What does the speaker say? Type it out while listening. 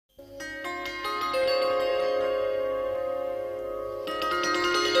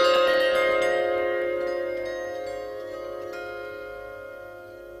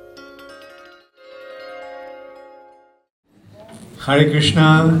Hare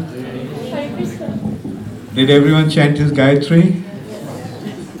Krishna. Hare Krishna. Did everyone chant his Gayatri?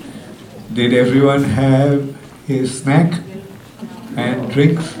 Did everyone have his snack and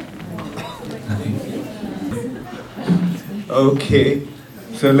drinks? Okay,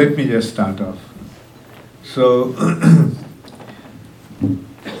 so let me just start off. So,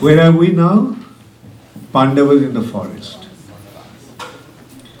 where are we now? Pandav was in the forest.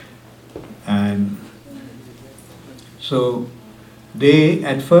 And so,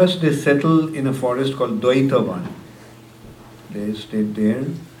 at first they settled in a forest called Dvaitavan. They stayed there.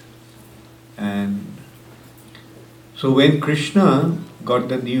 And so when Krishna got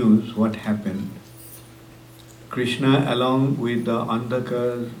the news, what happened? Krishna, along with the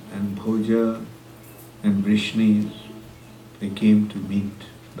Andhakas and Bhoja and Vrishnis, they came to meet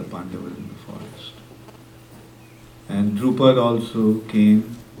the Pandavas in the forest. And Drupad also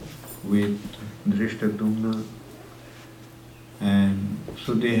came with Drishtadyumna. And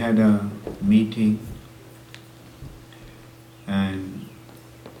so they had a meeting, and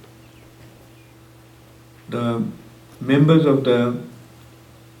the members of the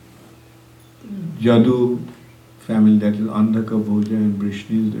Jadu family, that is Andhaka, Bhoja and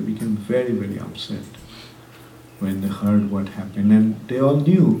Vrishnis, they became very, very upset when they heard what happened. And they all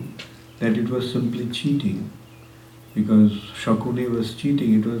knew that it was simply cheating, because Shakuni was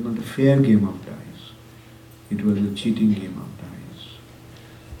cheating. It was not a fair game of dice. It was a cheating game of dice.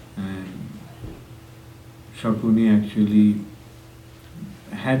 And Shakuni actually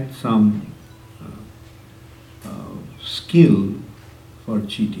had some skill for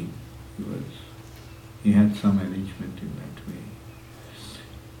cheating. He had some arrangement in that way.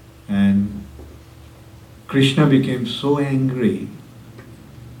 And Krishna became so angry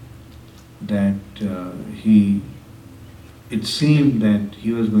that it seemed that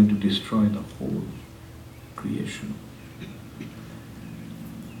he was going to destroy the whole creation.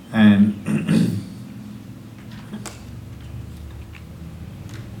 And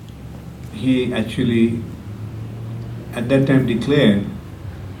he actually at that time declared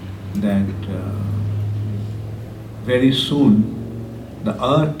that very soon the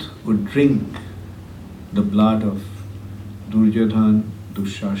earth would drink the blood of Duryodhana,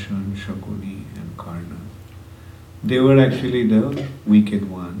 Dushashan, Shakuni and Karna. They were actually the wicked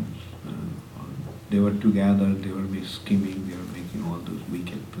ones. They were together, they were scheming, they were making all those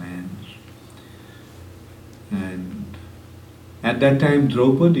wicked plans. And at that time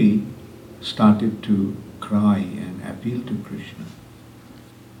Draupadi started to cry and appeal to Krishna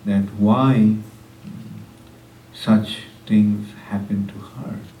that why such things happen to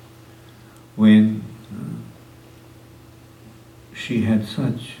her when she had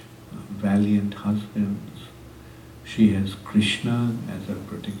such valiant husbands, she has Krishna as her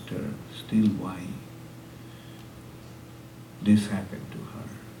protector, still why this happened to her.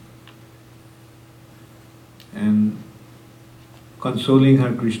 And consoling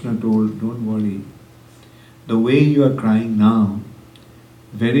her, Krishna told, don't worry, the way you are crying now,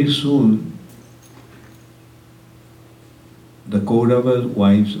 very soon the Kaurava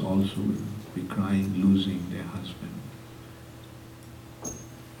wives also will be crying, losing their husband.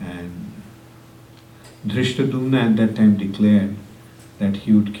 And Drishtadyumna at that time declared that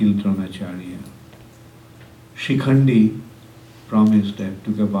he would kill Dronacharya. Shikhandi promised that,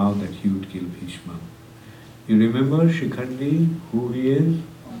 took a vow that he would kill Bhishma. You remember Shikhandi, who he is?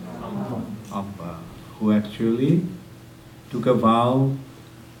 Abba, who actually took a vow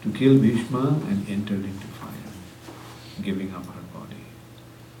to kill Bhishma and entered into fire, giving up her body.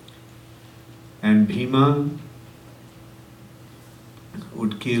 And Bhima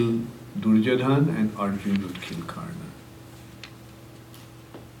would kill Duryodhana and Arjuna would kill Karna.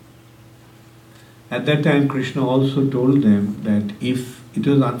 At that time Krishna also told them that if it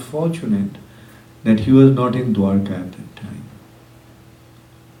was unfortunate that he was not in Dwarka at that time.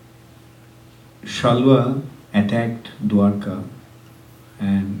 Shalva attacked Dwarka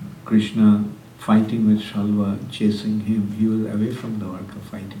and Krishna fighting with Shalva, chasing him. He was away from Dwarka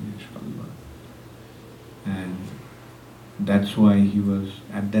fighting with Shalva. And that's why he was,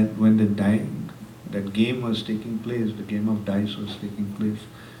 at that, when that game was taking place, the game of dice was taking place,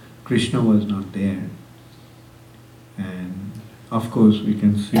 Krishna was not there. And of course we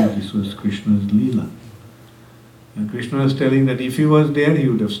can see this was Krishna's Leela. And Krishna was telling that if he was there, he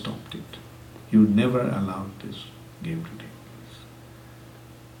would have stopped it. He would never allow this game to take place.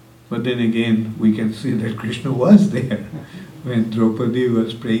 But then again, we can see that Krishna was there. When Draupadi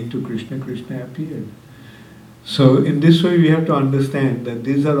was praying to Krishna, Krishna appeared. So in this way we have to understand that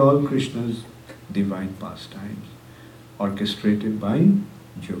these are all Krishna's divine pastimes, orchestrated by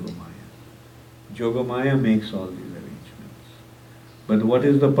Yogamaya. Yogamaya makes all these arrangements. But what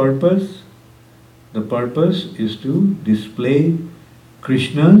is the purpose? The purpose is to display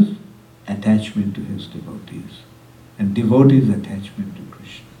Krishna's attachment to his devotees and devotees' attachment to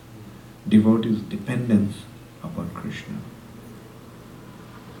Krishna, devotees' dependence upon Krishna.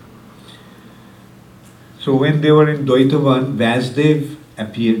 So when they were in Dvaitavan, Vasudev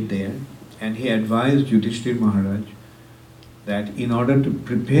appeared there and he advised Yudhishthira Maharaj that in order to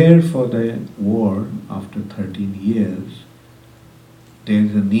prepare for the war after 13 years, there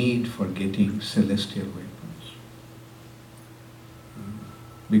is a need for getting celestial weapons.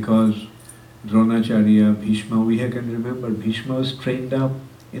 Because Dronacharya, Bhishma, we can remember Bhishma was trained up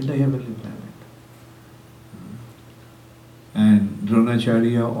in the heavenly planet. And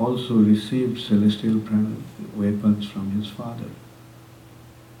Dronacharya also received celestial weapons from his father,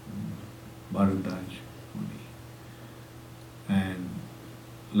 Bharadaj Muni. And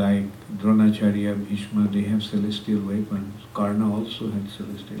like Dronacharya, Bhishma, they have celestial weapons. Karna also had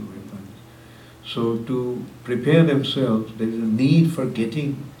celestial weapons. So to prepare themselves, there is a need for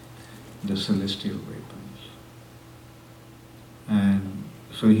getting the celestial weapons. And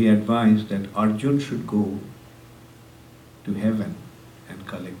so he advised that Arjun should go to heaven and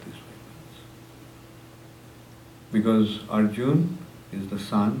collect these weapons. Because Arjun is the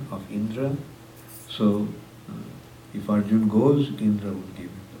son of Indra, so if Arjun goes, Indra will give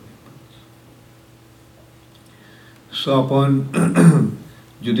him the weapons. So upon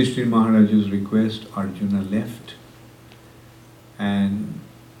Yudhishthira Maharaj's request, Arjuna left and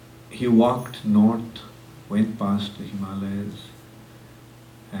he walked north, went past the Himalayas,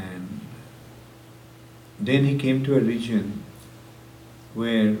 and then he came to a region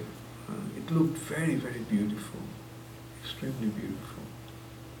where it looked very, very beautiful, extremely beautiful.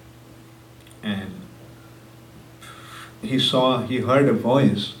 And he heard a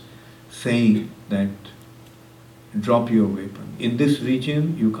voice saying that, drop your weapon. In this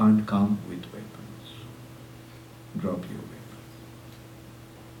region, you can't come with weapons. Drop your weapon.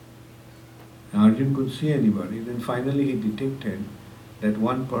 And Arjun could see anybody. Then finally he detected that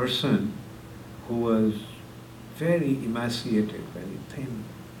one person who was very emaciated, very thin,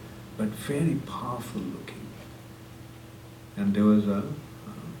 but very powerful looking. And there was a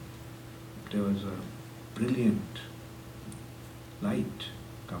brilliant light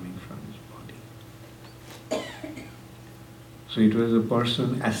coming from his body. So it was a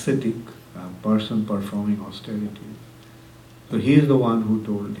person ascetic, a person performing austerities. So he is the one who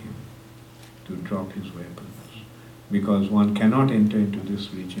told him to drop his weapons, because one cannot enter into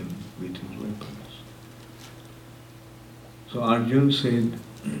this region with his weapons. So Arjun said,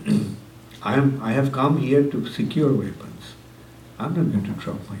 I have come here to secure weapons. I'm not going to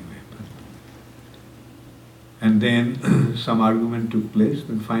drop my weapon. And then some argument took place,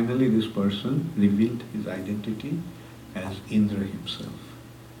 and finally this person revealed his identity as Indra himself.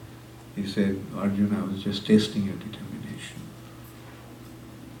 He said, Arjun, I was just testing your determination.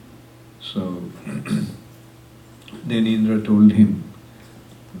 So then Indra told him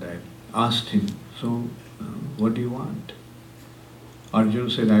asked him, so what do you want? Arjun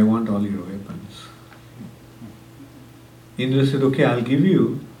said, I want all your weapons. Indra said, okay, I'll give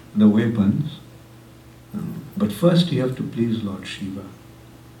you the weapons, but first you have to please Lord Shiva.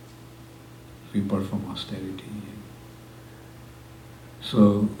 We perform austerity.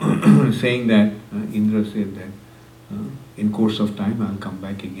 So, saying that, Indra said that in course of time I'll come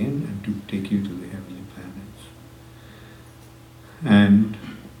back again and to take you to the heavenly planets. And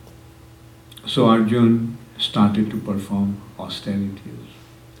so Arjun started to perform austerities.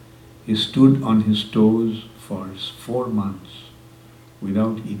 He stood on his toes for 4 months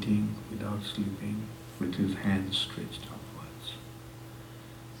without eating, without sleeping, with his hands stretched upwards.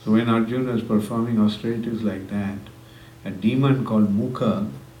 So when Arjun was performing austerities like that, a demon called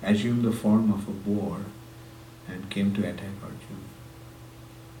Mukha assumed the form of a boar and came to attack Arjun.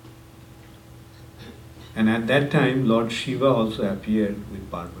 And at that time, Lord Shiva also appeared with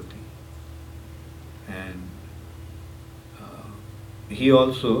Parvati. And he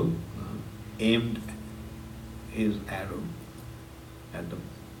also aimed his arrow at the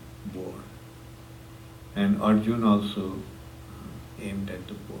boar. And Arjun also aimed at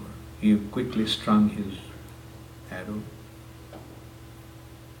the boar. He quickly strung his arrow,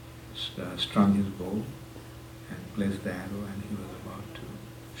 strung his bow, and placed the arrow, and he was about to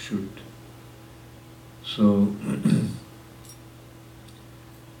shoot. So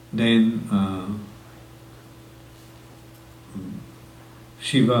then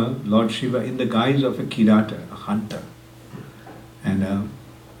Lord Shiva, in the guise of a Kirata, a hunter, and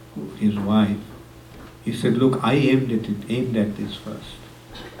his wife, he said, look, I aimed at this first,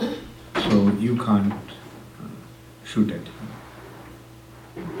 so you can't shoot at him.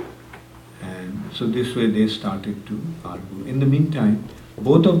 So this way they started to argue. In the meantime,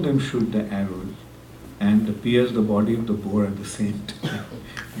 both of them shoot the arrows and pierce the body of the boar at the same time.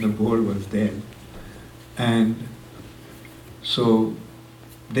 The boar was dead. And so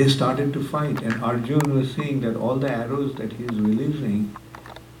they started to fight, and Arjuna was seeing that all the arrows that he is releasing,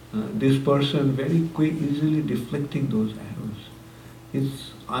 this person very easily deflecting those arrows.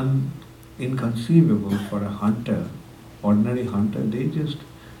 It's inconceivable for a hunter, ordinary hunter.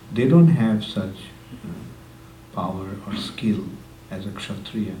 They don't have such power or skill as a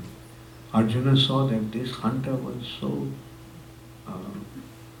Kshatriya. Arjuna saw that this hunter was so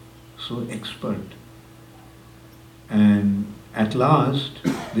expert. And at last,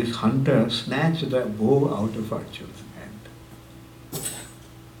 this hunter snatched the bow out of Arjuna's hand.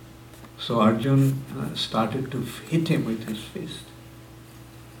 So Arjuna started to hit him with his fist.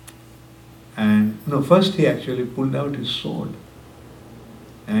 And first he actually pulled out his sword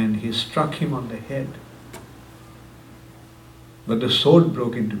and he struck him on the head. But the sword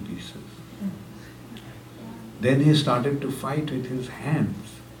broke into pieces. Then he started to fight with his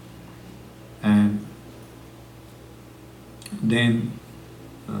hands. And then,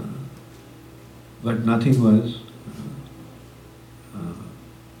 but nothing was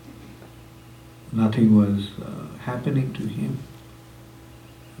happening to him.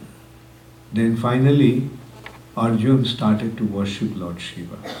 Then finally, Arjuna started to worship Lord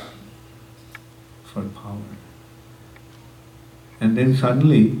Shiva for power. And then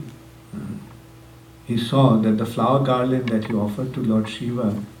suddenly, he saw that the flower garland that he offered to Lord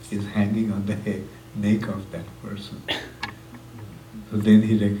Shiva is hanging on the neck of that person. So then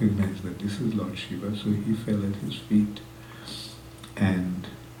he recognized that this is Lord Shiva, so he fell at his feet. And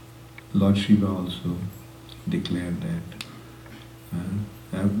Lord Shiva also declared that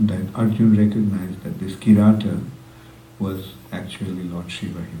Arjuna recognized that this Kirata was actually Lord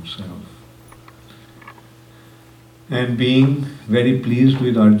Shiva himself. And being very pleased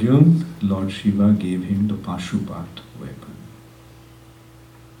with Arjuna, Lord Shiva gave him the Pashupat weapon.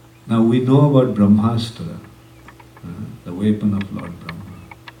 Now we know about Brahmastra, the weapon of Lord Brahma.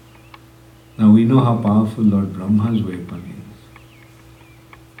 Now we know how powerful Lord Brahma's weapon is.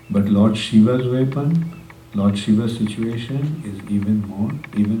 But Lord Shiva's weapon, Lord Shiva's situation is even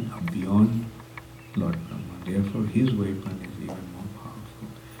beyond Lord Brahma. Therefore his weapon is even more powerful.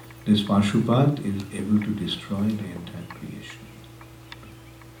 This Pashupat is able to destroy the entire creation.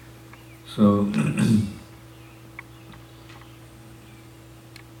 So,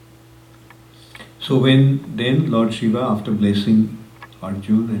 so when then Lord Shiva, after blessing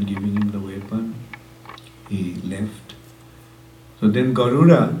Arjuna and giving him the weapon, he left. So then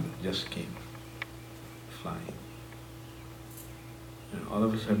Garuda just came, flying. And all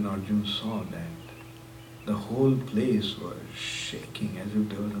of a sudden Arjuna saw that the whole place was shaking as if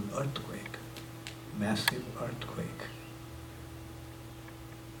there was an earthquake, massive earthquake.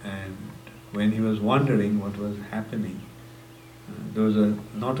 And when he was wondering what was happening, there was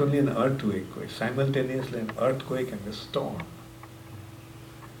not only an earthquake, simultaneously an earthquake and a storm.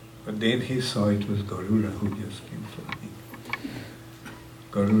 But then he saw it was Garuda who just came flying.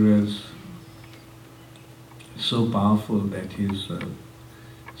 Garuda is so powerful that his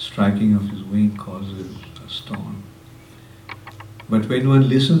striking of his wing causes a storm. But when one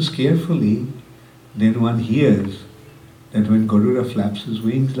listens carefully, then one hears that when Garuda flaps his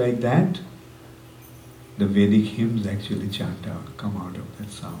wings like that, the Vedic hymns actually come out of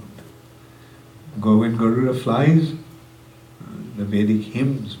that sound. When Garuda flies, the Vedic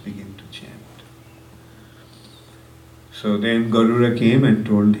hymns begin to chant. So then Garuda came and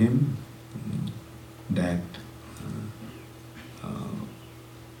told him that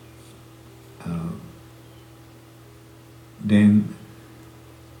then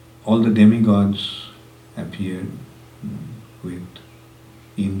all the demigods appeared with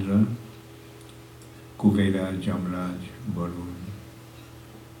Indra, Kuvera, Jamraj, Varun.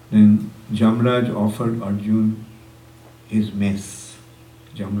 Then Jamraj offered Arjuna his mess.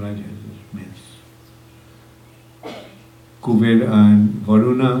 Jamraj has his mess. Kuvera and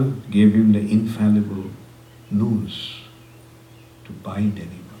Varuna gave him the infallible noose to bind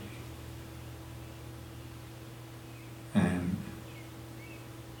anybody. And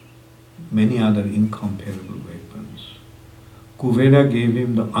many other incomparable weapons. Kuvera gave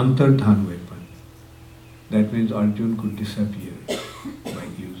him the Antardhan weapon. That means Arjuna could disappear by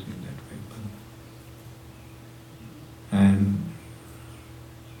using that weapon. And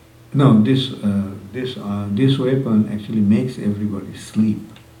no, this weapon actually makes everybody sleep,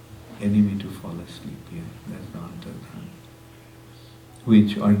 enemy to fall asleep. Yeah, that's the Antardhan,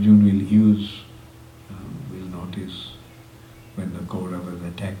 which Arjuna will use, will notice when the Kauravas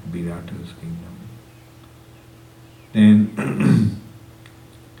attacked Virata's kingdom.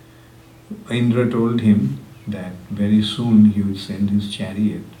 Indra told him that very soon he would send his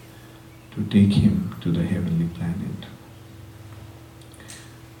chariot to take him to the heavenly planet.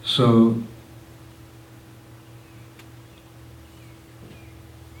 So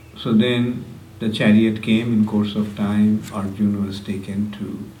then the chariot came. In course of time, Arjuna was taken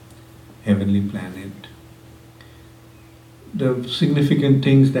to heavenly planet. The significant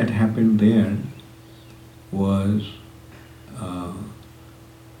things that happened there was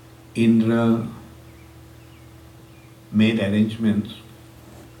Indra made arrangements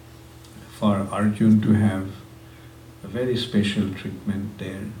for Arjuna to have a very special treatment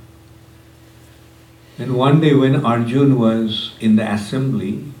there. And one day when Arjuna was in the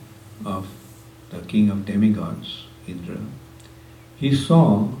assembly of the king of demigods, Indra, he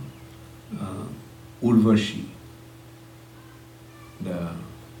saw Urvashi, the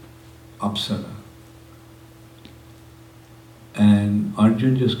Apsara. And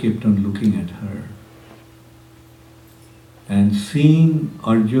Arjuna just kept on looking at her. And seeing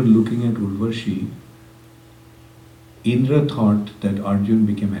Arjuna looking at Urvashi, Indra thought that Arjuna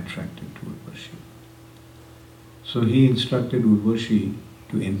became attracted to Urvashi. So he instructed Urvashi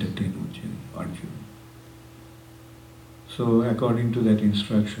to entertain Arjuna. So according to that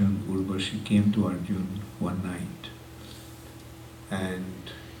instruction, Urvashi came to Arjuna one night.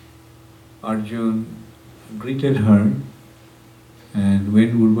 And Arjuna greeted her, and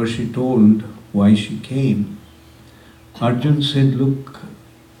when Urvashi told why she came, Arjuna said, "Look,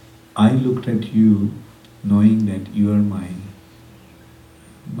 I looked at you knowing that you are my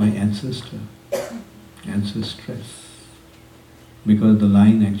ancestress, because the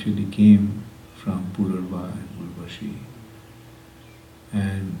line actually came from Pururva and Urvashi.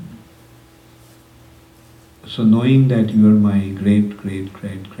 And so knowing that you are my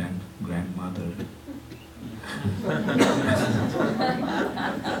great-great-great-grandmother,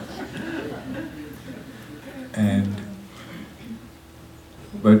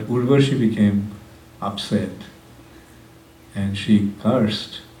 but Urvashi became upset and she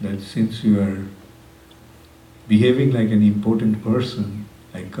cursed that since you are behaving like an important person,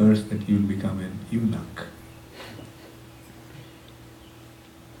 I curse that you will become an eunuch.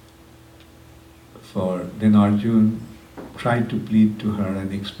 Then Arjuna tried to plead to her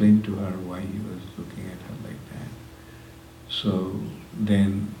and explain to her why he was looking at her like that. So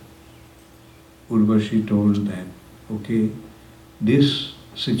then Urvashi told that, okay, this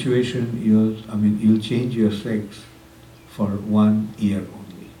situation, you'll change your sex for 1 year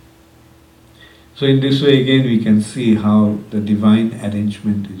only. So in this way again we can see how the divine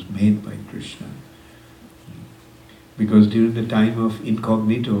arrangement is made by Krishna. Because during the time of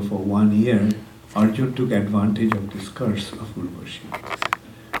incognito for 1 year, Arjuna took advantage of this curse of Urvashi.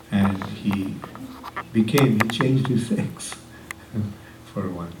 And he changed his sex for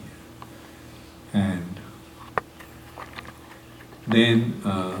 1 year. And then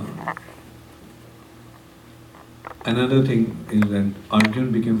another thing is that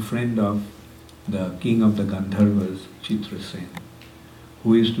Arjuna became friend of the king of the Gandharvas, Chitrasen,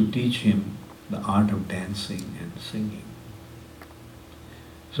 who is to teach him the art of dancing and singing.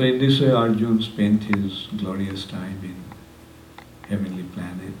 So in this way Arjuna spent his glorious time in heavenly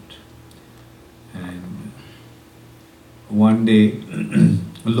planet. And one day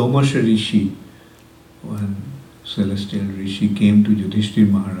Lomasha Rishi, one celestial Rishi, came to Yudhishthira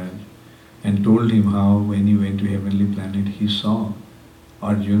Maharaj and told him how when he went to heavenly planet he saw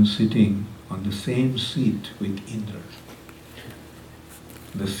Arjuna sitting on the same seat with Indra.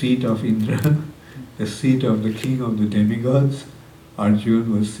 The seat of Indra, the seat of the king of the demigods,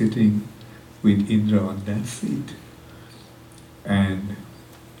 Arjuna was sitting with Indra on that seat. And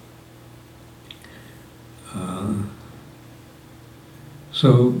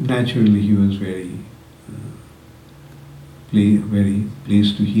so naturally he was very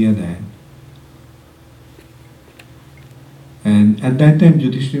pleased to hear that. And at that time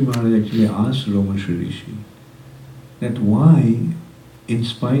Yudhishthira Maharaj actually asked Lomasha Rishi that why, in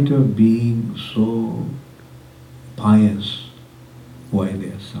spite of being so pious, why they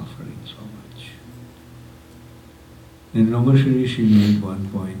are suffering so much. Then Lomasha Rishi made one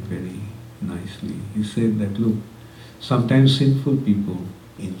point very nicely. He said that, look, sometimes sinful people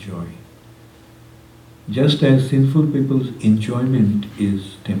enjoy. Just as sinful people's enjoyment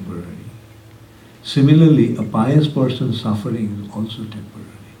is temporary, similarly a pious person's suffering is also temporary.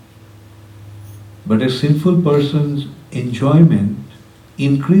 But a sinful person's enjoyment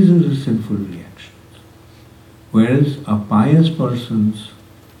increases his sinful reactions, whereas a pious person's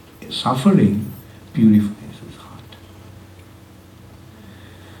suffering purifies his heart.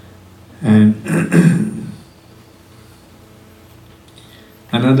 And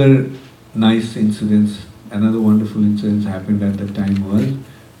another nice incidents, another wonderful incident happened at the time was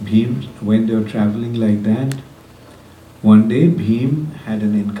Bhim, when they were traveling like that, one day Bhim had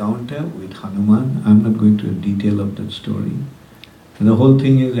an encounter with Hanuman. I'm not going to detail of that story. And the whole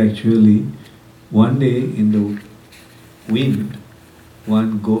thing is actually one day in the wind,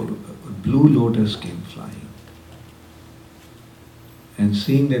 blue lotus came flying. And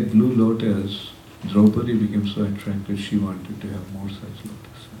seeing that blue lotus, Draupadi became so attracted, she wanted to have more such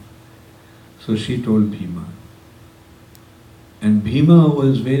lotuses. So she told Bhima. And Bhima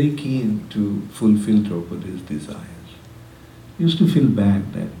was very keen to fulfill Draupadi's desires. He used to feel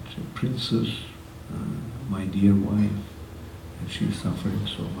bad that princess, my dear wife, and she's suffering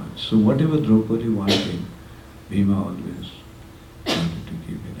so much. So whatever Draupadi wanted, Bhima always wanted to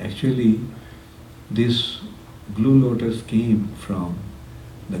give it. Actually, this blue lotus came from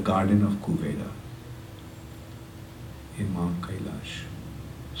the garden of Kuvera in Mount Kailash.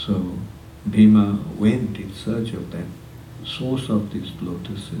 So Bhima went in search of that source of these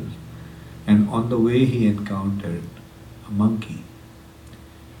lotuses, and on the way he encountered a monkey.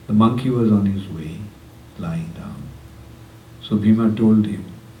 The monkey was on his way, lying down. So Bhima told him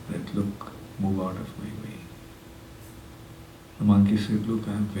that, look, move out of my way. The monkey said, look,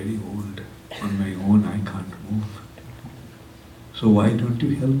 I am very old. On my own I can't move. So why don't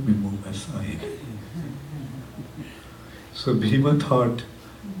you help me move aside? So Bhima thought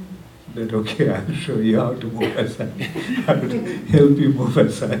that, okay, I'll show you how to move aside. I'll help you move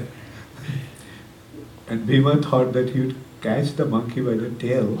aside. And Bhima thought that he'd catch the monkey by the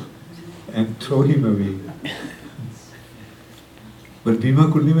tail and throw him away. But Bhima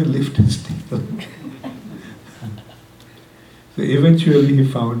couldn't even lift his tail. So eventually he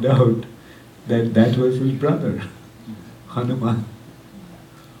found out that that was his brother, Hanuman.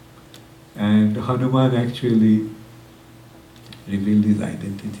 And Hanuman actually revealed his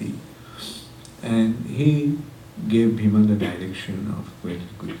identity. And he gave Bhima the direction of where he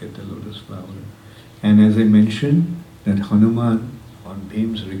could get the lotus flower. And as I mentioned, that Hanuman, on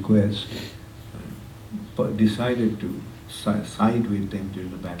Bhim's request, decided to side with them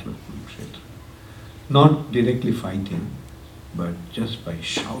during the battle of Kurukshetra. Not directly fighting, but just by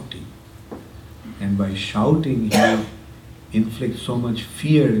shouting. And by shouting, he inflicts so much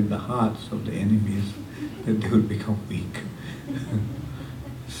fear in the hearts of the enemies that they would become weak.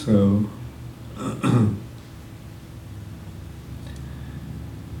 So,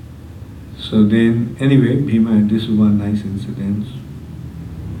 so then, anyway, Bhima, this was one nice incident.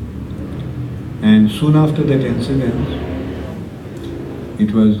 And soon after that incident,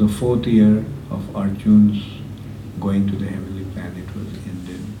 it was the 4th year of Arjun's going to the heavenly planet was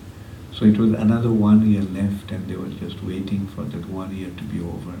ended. So it was another 1 year left, and they were just waiting for that 1 year to be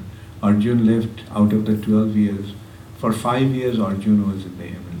over. Arjun left out of the 12 years. For 5 years, Arjun was in the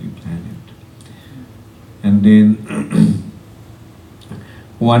heavenly planet. And then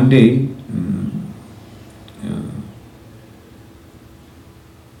one day,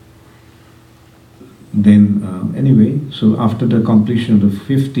 anyway, so after the completion of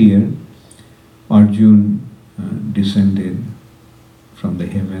the 5th year, Arjun descended from the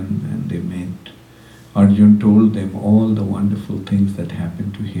heaven and they met. Arjun told them all the wonderful things that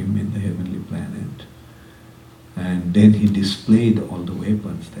happened to him in the heavenly planet. And then he displayed all the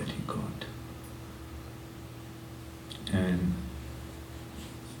weapons that he got. And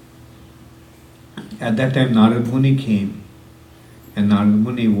at that time Narad Muni came, and Narad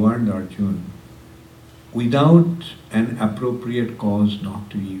Muni warned Arjun without an appropriate cause not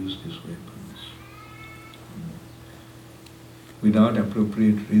to use these weapons. Without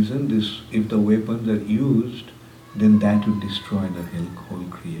appropriate reason, if the weapons are used, then that will destroy the whole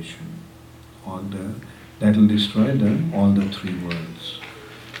creation. That will destroy all the 3 worlds.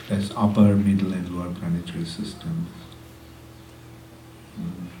 That's upper, middle and lower planetary systems.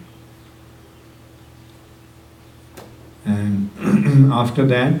 And after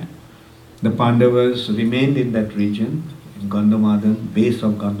that, the Pandavas remained in that region, in Gandhamadan, base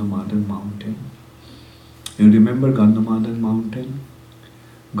of Gandhamadan mountain. You remember Gandhamadan mountain?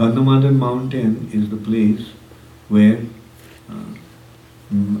 Gandhamadan mountain is the place where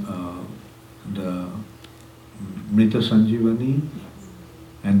the Mrita Sanjivani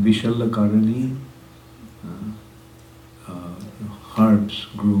and Vishallakarani herbs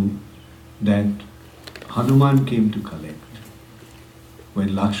grew that Hanuman came to collect when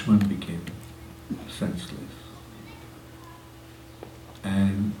Lakshman became senseless.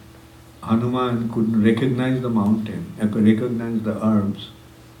 And Hanuman couldn't recognize the mountain, recognize the herbs,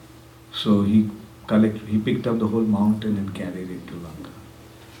 so he picked up the whole mountain and carried it to Lanka.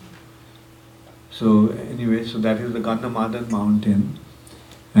 So anyway, so that is the Gandhamadan mountain.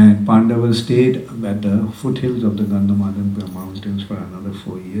 And Pandavas stayed at the foothills of the Gandhamadana mountains for another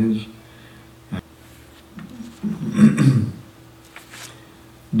 4 years.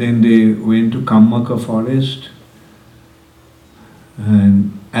 Then they went to Kammaka forest,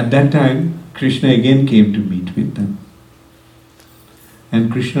 and at that time Krishna again came to meet with them. And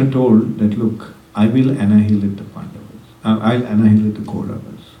Krishna told that, look, I will annihilate the Pandavas, I'll annihilate the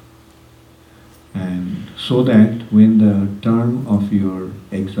Kauravas. And so that when the term of your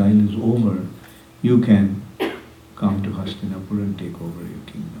exile is over, you can come to Hastinapur and take over your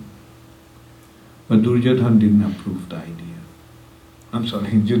kingdom. But Duryodhana didn't approve the idea. I'm sorry,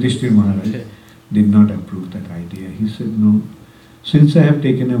 Yudhishthira Maharaj did not approve that idea. He said, no, since I have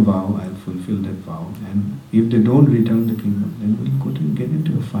taken a vow, I'll fulfill that vow. And if they don't return the kingdom, then we'll go to get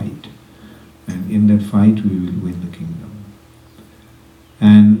into a fight. And in that fight, we will win the kingdom.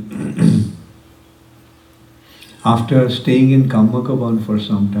 And after staying in Kammakavan for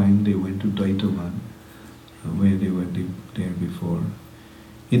some time, they went to Dvaitavan, where they were there before.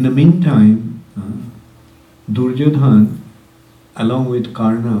 In the meantime, Duryodhana, along with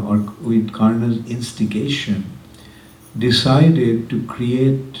Karna, or with Karna's instigation, decided to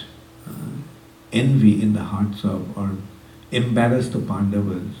create envy in the hearts of, or embarrass the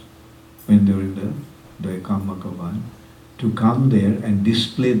Pandavas when they were in the Kammakavan, to come there and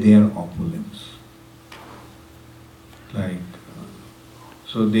display their opulence.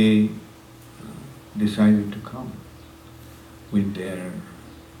 So they decided to come with their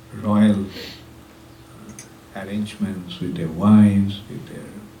royal arrangements, with their wives, with their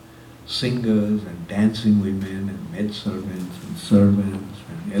singers and dancing women and maidservants and servants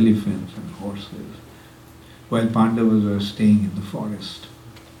and elephants and horses, while Pandavas were staying in the forest.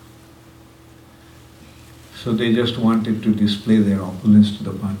 So they just wanted to display their opulence to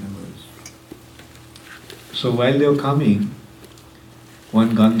the Pandavas. So while they were coming,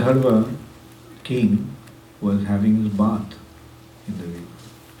 one Gandharva king was having his bath in the river.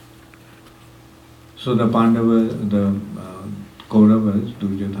 So the Kauravas,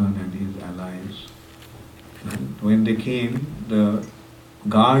 Duryodhana and his allies, when they came, the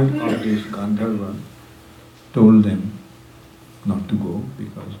guard of this Gandharva told them not to go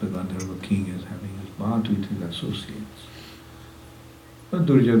because the Gandharva king is having his bath with his associates. But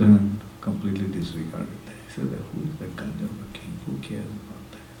Duryodhana completely disregarded that. He said, who is the Gandharva king? Who cares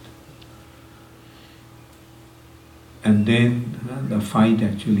about that? And then the fight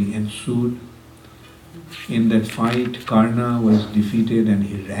actually ensued. In that fight, Karna was defeated and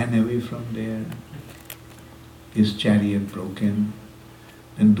he ran away from there. His chariot broken.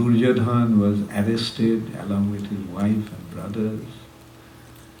 And Duryodhana was arrested along with his wife and brothers.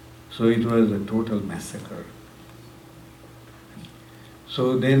 So it was a total massacre.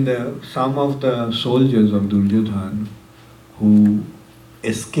 So then some of the soldiers of Duryodhana who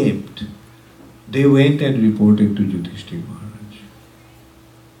escaped, they went and reported to Yudhishthira Maharaj.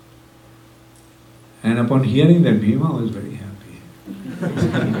 And upon hearing that, Bhima was very happy.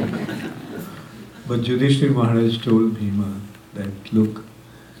 But Yudhishthira Maharaj told Bhima that, look,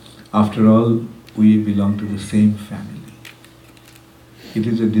 after all, we belong to the same family. It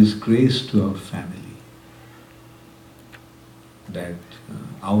is a disgrace to our family that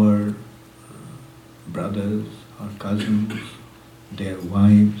our brothers, our cousins, their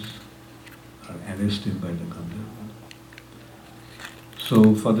wives are arrested by the Gandharva.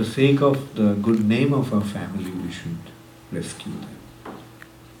 So for the sake of the good name of our family, we should rescue them.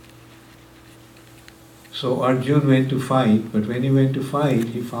 So Arjuna went to fight, but when he went to fight,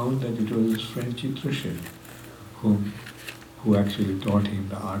 he found that it was his friend Chitrashil who actually taught him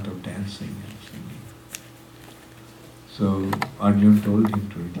the art of dancing and singing. So Arjuna told him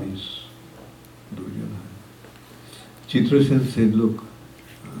to release Duryodhana. Chitrasen said, look,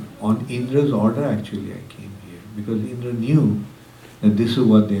 on Indra's order actually I came here, because Indra knew that this is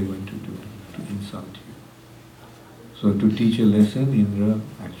what they are going to do, to insult you. So to teach a lesson, Indra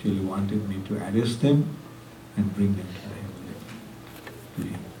actually wanted me to arrest them and bring them to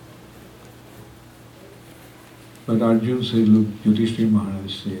him. But Arjuna said, look, Yudhishthira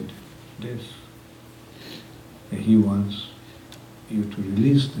Maharaj said this. He wants you to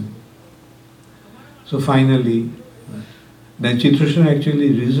release them. So finally, then Chitrashena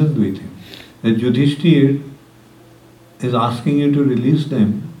actually reasoned with him that Yudhishthira is asking you to release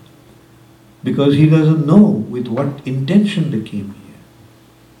them because he doesn't know with what intention they came here.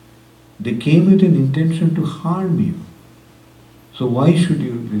 They came with an intention to harm you. So why should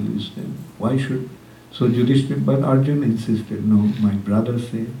you release them? So Yudhishthira, but Arjuna insisted, no, my brother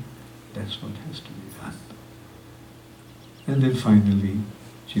said that's what has to be done. And then finally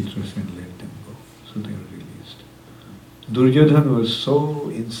Chitrasena let them go. So they were released. Duryodhana was so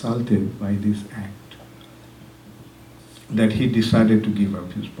insulted by this act that he decided to give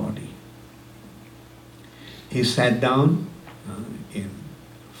up his body. He sat down in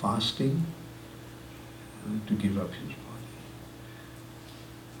fasting to give up his body.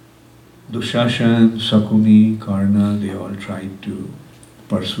 Dushashan, Sakuni, Karna, they all tried to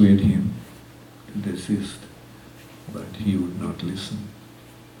persuade him to desist, but he would not listen.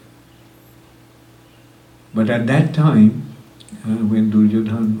 But at that time, when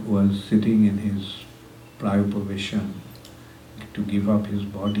Duryodhana was sitting in his Prayopaveshan to give up his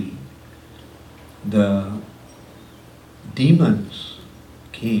body, the demons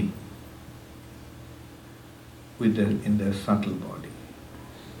came in their subtle body.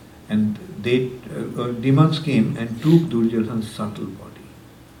 And demons came and took Duryodhana's subtle body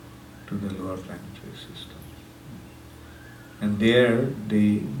to the lower planetary system. And there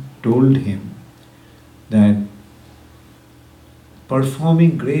they told him that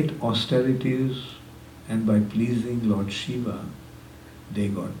performing great austerities and by pleasing Lord Shiva, they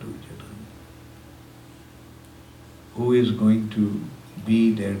got Duryodhana, who is going to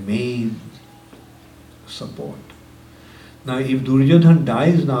be their main support. Now, if Duryodhana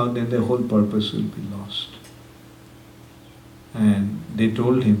dies now, then the whole purpose will be lost. And they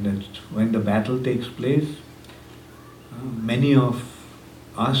told him that when the battle takes place, many of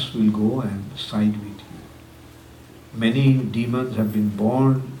us will go and side with you. Many demons have been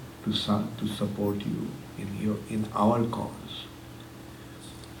born to support you in our cause.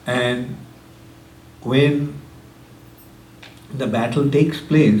 And when the battle takes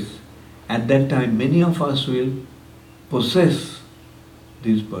place, at that time many of us will possess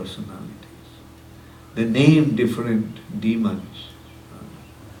these personalities. They name different demons.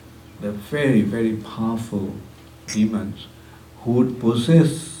 They're very, very powerful demons who would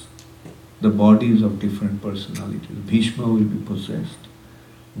possess the bodies of different personalities. Bhishma will be possessed,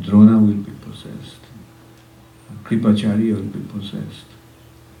 Drona will be possessed, Kripacharya will be possessed.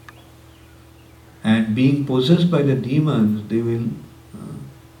 And being possessed by the demons, they will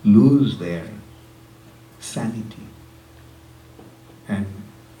lose their sanity and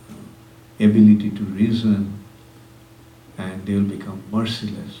ability to reason, and they will become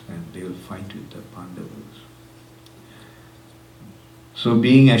merciless and they will fight with the Pandavas. So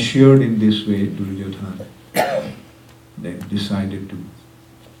being assured in this way, Duryodhana then decided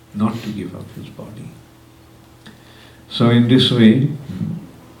not to give up his body. So in this way,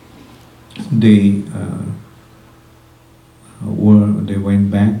 they went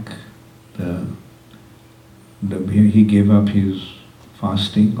back. He gave up his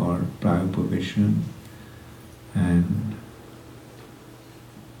fasting or Prayopaveshan, and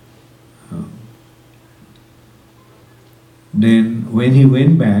then when he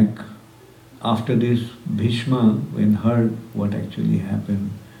went back, after this, Bhishma, when heard what actually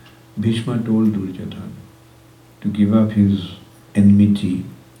happened, Bhishma told Duryodhana to give up his enmity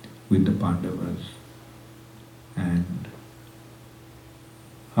with the Pandavas. And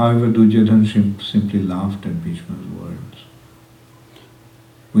however, Duryodhana simply laughed at Bhishma's words.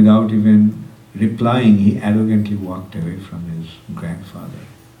 Without even replying, he arrogantly walked away from his grandfather,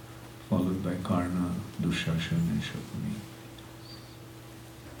 followed by Karna, Dushashan and Shakuni.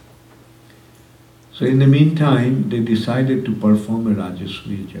 So in the meantime, they decided to perform a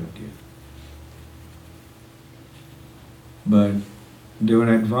Rajasuriya Yajna. But they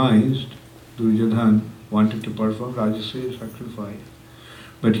were advised, Duryodhana wanted to perform Rajasuriya sacrifice,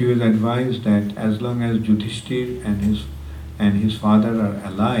 but he was advised that as long as Yudhishthir and his father are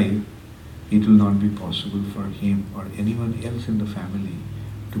alive, it will not be possible for him or anyone else in the family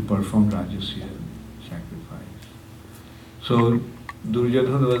to perform Rajasuriya sacrifice. So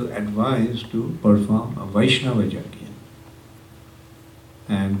Duryodhana was advised to perform a Vaishnava Yajna.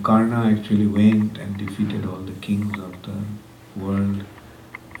 And Karna actually went and defeated all the kings of the world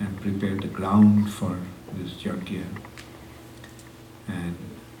and prepared the ground for this Yajna. And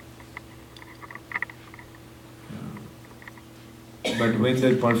but when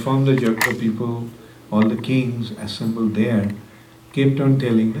they performed the Yajna, people, all the kings assembled there, kept on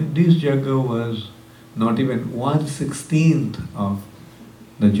telling that this Yajna was not even 1/16 of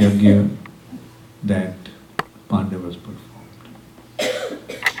the Yajna that Pandavas performed.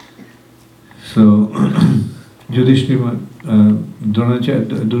 So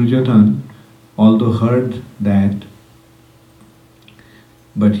Duryodhana, although heard that,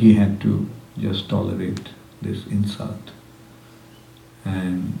 but he had to just tolerate this insult.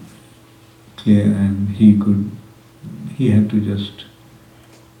 And he had to just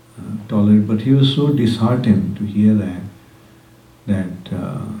tolerate, but he was so disheartened to hear that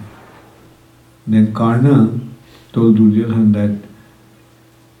then Karna told Duryodhana that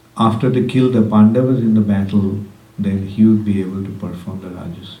after they kill the Pandavas in the battle, then he would be able to perform the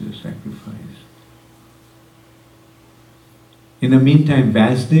Rajasuya sacrifice. In the meantime,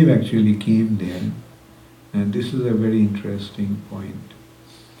 Vasudev actually came there, and this is a very interesting point.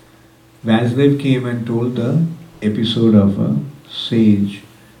 Vasudev came and told the episode of a sage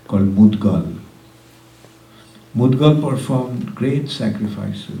called Mudgal. Mudgal performed great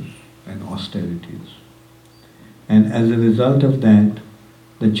sacrifices and austerities. And as a result of that,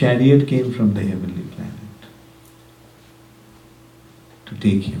 the chariot came from the heavenly planet to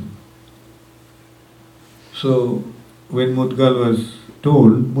take him. So, when Mudgal was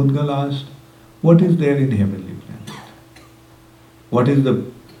told, Mudgal asked, what is there in heavenly planet? What is the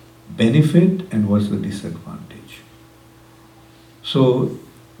benefit and what's the disadvantage? So,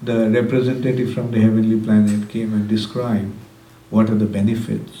 the representative from the heavenly planet came and described what are the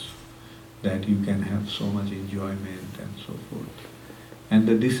benefits, that you can have so much enjoyment and so forth. And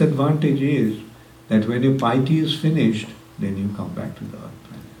the disadvantage is that when your piety is finished, then you come back to the earth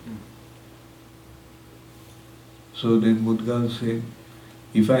planet. So then Mudgal said,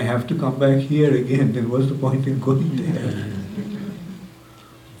 if I have to come back here again, then what's the point in going there?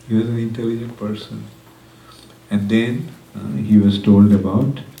 He was an intelligent person. And then he was told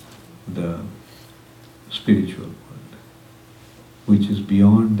about the spiritual world, which is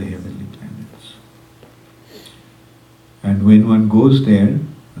beyond the heavenly planets. And when one goes there,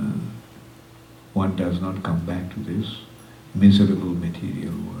 one does not come back to this miserable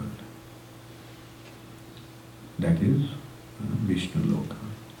material world. That is Vishnu Loka.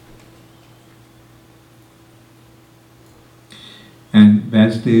 And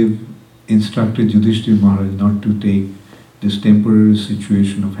Vasudev instructed Yudhishthira Maharaj not to take this temporary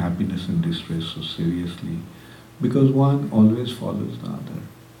situation of happiness and distress so seriously, because one always follows the other.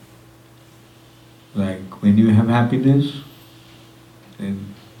 Like when you have happiness,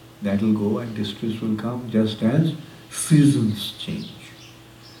 then that will go and distress will come, just as seasons change.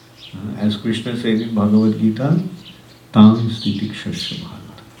 As Krishna said in Bhagavad Gita, Tang Stitik Shasya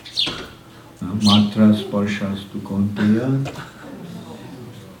Bharata. Matra Sparshas Tu Konteya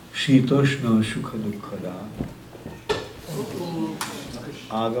Shitoshna Shukha Dukkhada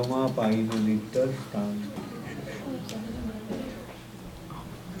Agama Paina Niktar Tang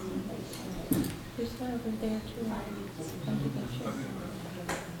There's one over there too. Under the chair.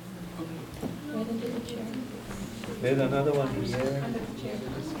 Right under the chair. There's another one here. Under the chair.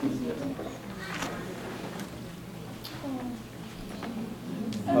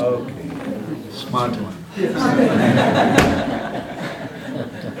 Okay. Smart one.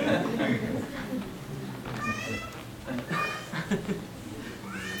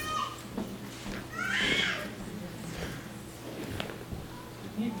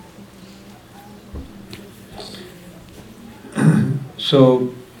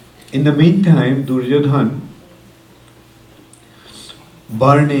 So, in the meantime, Duryodhana,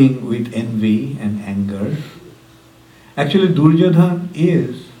 burning with envy and anger. Actually, Duryodhana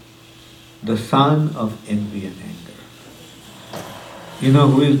is the son of envy and anger. You know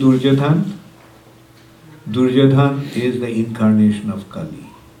who is Duryodhana? Duryodhana is the incarnation of Kali.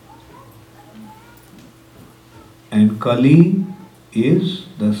 And Kali is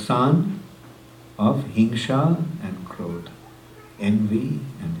the son of Hingsha and Krodha, envy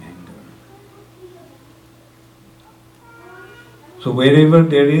and anger. So wherever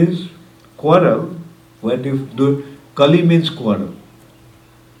there is quarrel, Kali means quarrel.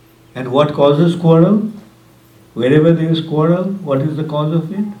 And what causes quarrel? Wherever there is quarrel, what is the cause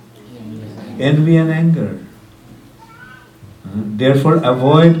of it? Envy and anger. Therefore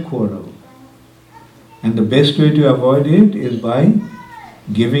avoid quarrel. And the best way to avoid it is by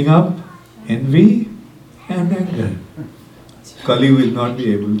giving up envy and anger. Kali will not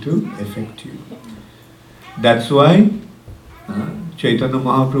be able to affect you. That's why Chaitanya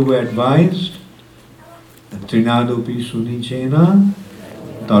Mahaprabhu advised Trinadopi Sunichena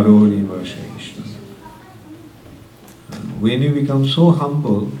Tarori Vashaishna. When you become so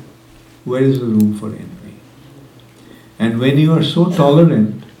humble, where is the room for envy? And when you are so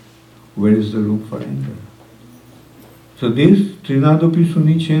tolerant, where is the room for anger? So this Trinadopi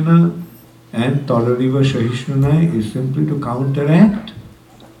Sunichena and Tolariva Sahishnunai is simply to counteract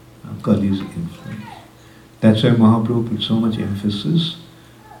Kali's influence. That's why Mahaprabhu put so much emphasis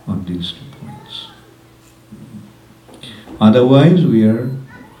on these 2 points. Otherwise, we are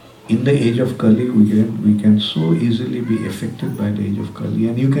in the age of Kali, we can so easily be affected by the age of Kali.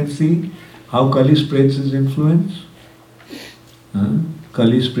 And you can see how Kali spreads his influence.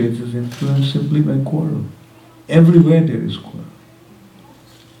 Kali spreads his influence simply by quarrel. Everywhere there is quarrel.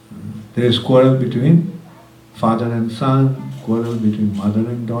 There is quarrel between father and son, quarrel between mother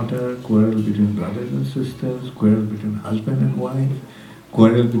and daughter, quarrel between brothers and sisters, quarrel between husband and wife,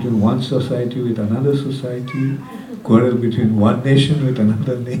 quarrel between one society with another society, quarrel between one nation with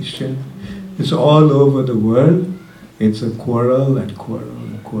another nation. It's all over the world. It's a quarrel and quarrel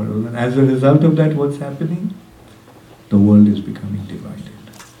and quarrel. And as a result of that, what's happening? The world is becoming divided.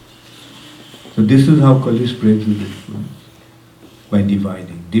 So this is how Kali spreads his influence. By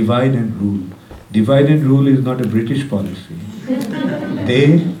dividing. Divide and rule. Divide and rule is not a British policy.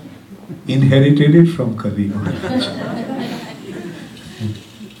 They inherited it from Kali Maharaj.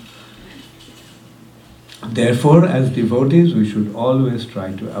 Therefore, as devotees, we should always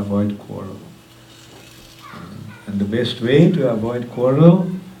try to avoid quarrel. And the best way to avoid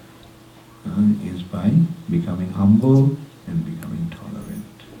quarrel is by becoming humble and becoming tolerant.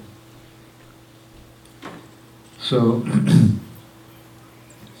 So,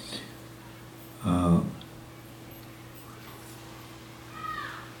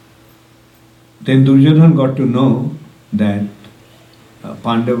 then Duryodhana got to know that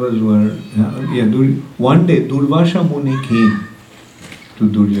Pandavas were... one day Durvasha Muni came to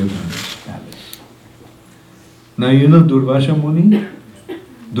Duryodhana's palace. Now you know Durvasha Muni?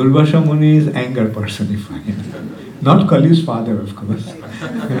 Durvasha Muni is anger personified. Not Kali's father, of course.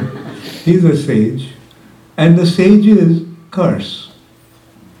 He's a sage. And the sages curse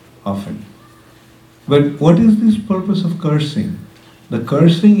often. But what is this purpose of cursing? The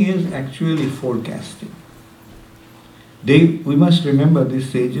cursing is actually forecasting. We must remember these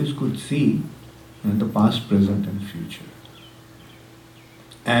sages could see the past, present and future.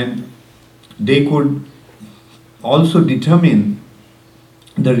 And they could also determine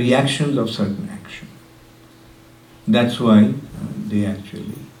the reactions of certain action. That's why they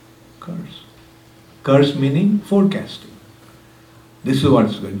actually curse. Curse meaning forecasting. This is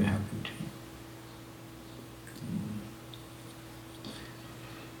what's going to happen to you.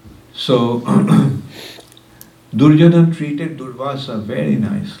 So, Duryodhana treated Durvasa very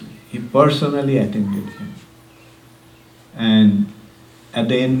nicely. He personally attended him. And at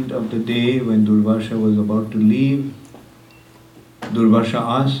the end of the day, when Durvasa was about to leave, Durvasa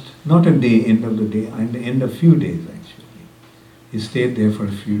asked, not a day, end of the day, and the end of few days actually. He stayed there for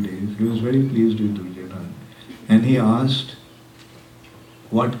a few days. He was very pleased with Duryodhana. And he asked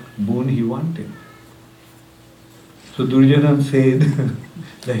what boon he wanted. So Duryodhana said,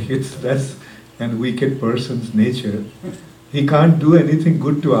 that's a wicked person's nature. He can't do anything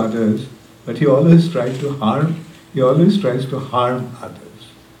good to others, but he always tries to harm others.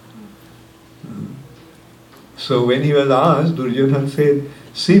 So when he was asked, Duryodhana said,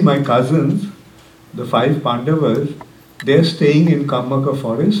 see my cousins, the 5 Pandavas, they're staying in Kamaka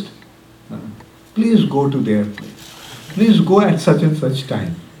forest. Please go to their place. Please go at such and such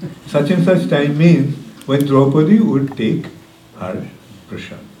time. Such and such time means when Draupadi would take her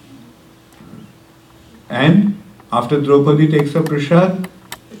prasad. And after Draupadi takes her prasad,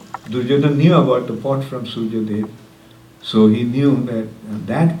 Duryodhana knew about the pot from Suryadev. So he knew that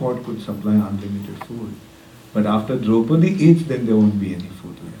that pot could supply unlimited food. But after Draupadi eats, then there won't be any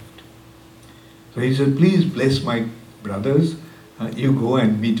food left. So he said, please bless my brothers, you go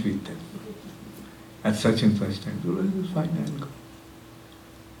and meet with them at such and such time. Duryodhana said, fine, I'll go.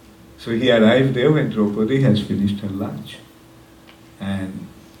 So he arrived there when Draupadi has finished her lunch. And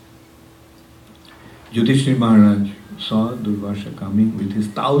Yudhishthira Maharaj saw Durvasa coming with his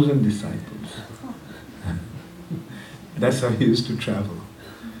 1,000 disciples. That's how he used to travel.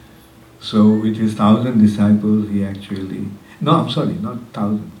 So with his 1,000 disciples, he actually... No, I'm sorry, not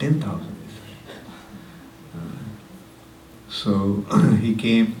 1,000, 10,000 disciples. So he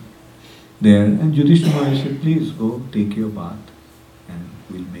came there and Yudhishthira Maharaj said, please go take your bath and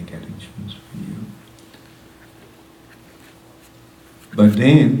we'll make arrangements for you. But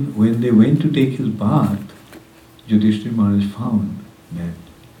then, when they went to take his bath, Yudhishthira Maharaj found that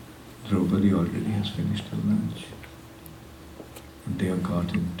Draupadi already has finished her lunch. And they have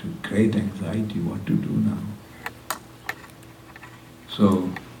got into great anxiety what to do now. So,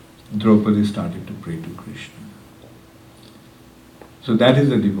 Draupadi started to pray to Krishna. So that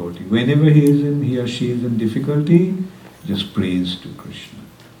is a devotee. Whenever he or she is in difficulty, just prays to Krishna.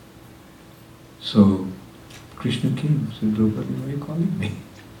 So, Krishna came, said, Draupadi, why are you calling me?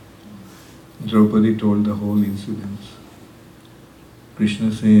 Draupadi told the whole incident.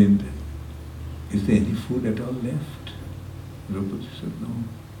 Krishna said, is there any food at all left? Draupadi said, no.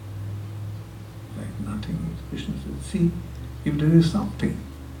 Like nothing. Krishna said, see, if there is something.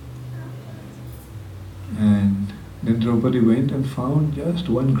 And then Draupadi went and found just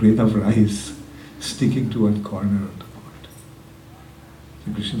one grain of rice sticking to one corner of the pot.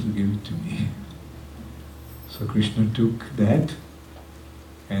 So Krishna said, give it to me. So Krishna took that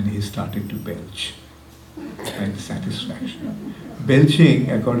and he started to belch like satisfaction. Belching,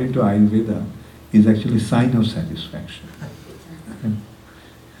 according to Ayurveda, is actually sign of satisfaction.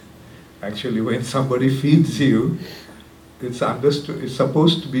 Actually, when somebody feeds you, it's understood, it's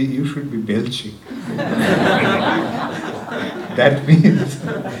supposed to be, you should be belching. That means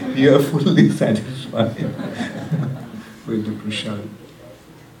you are fully satisfied with the prasad.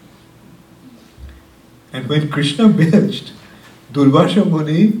 And when Krishna belched, Durvasha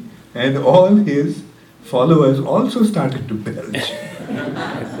Muni and all his followers also started to belch.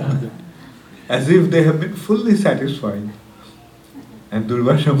 As if they have been fully satisfied. And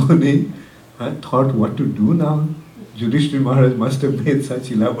Durvasha Muni thought what to do now. Yudhishthira Maharaj must have made such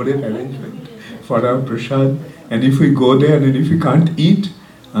elaborate arrangement for our prasad. And if we go there and if we can't eat,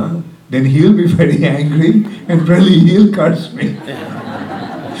 then he'll be very angry and probably he'll curse me.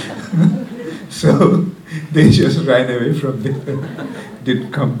 So they just ran away from there,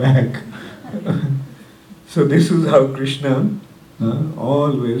 didn't come back. So this is how Krishna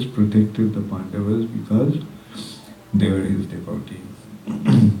always protected the Pandavas because they were his devotees.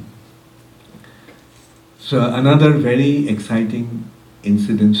 So another very exciting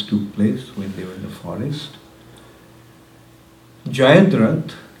incident took place when they were in the forest.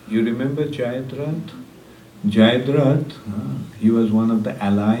 Jayadratha, you remember Jayadratha? Jayadratha, he was one of the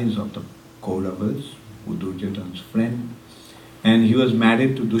allies of the Kauravas, Duryodhana's friend, and he was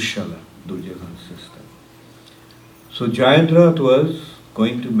married to Dushala, Duryodhana's sister. So Jayadratha was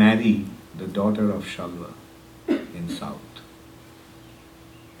going to marry the daughter of Shalva in south.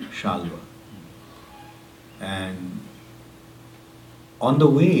 Shalva. And on the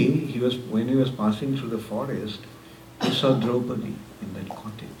way, when he was passing through the forest, he saw Draupadi in that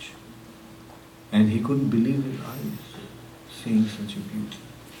cottage. And he couldn't believe his eyes, seeing such a beauty.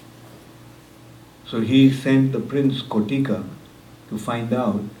 So he sent the prince Kotika to find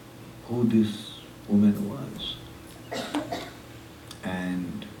out who this woman was.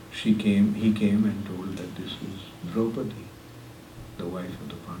 And he came and told that this was Draupadi, the wife of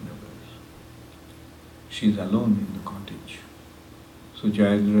the Pandavas. She's alone in the cottage. So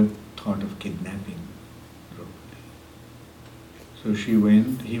Jayadratha thought of kidnapping Draupadi. So he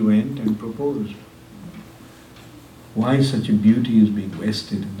went and proposed. Why such a beauty is being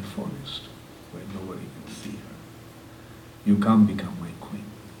wasted in the forest where nobody can see her? You come become my queen.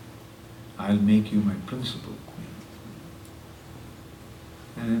 I'll make you my principal queen.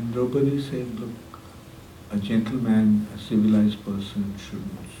 And Draupadi said, look, a gentleman, a civilized person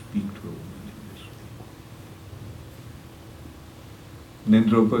shouldn't speak to a woman. Then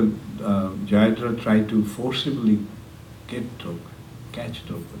Jayadratha tried to forcibly catch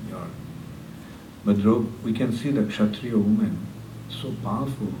Draupadi. But we can see the Kshatriya woman so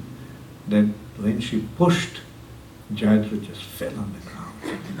powerful that when she pushed, Jayadratha just fell on the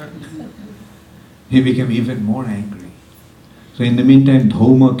ground. He became even more angry. So in the meantime,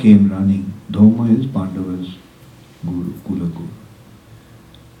 Dhauma came running. Dhauma is Pandava's guru, Kula Guru.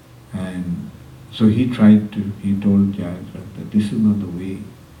 And so he told Jayadratha that this is not the way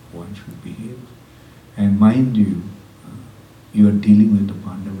one should behave. And mind you, you are dealing with the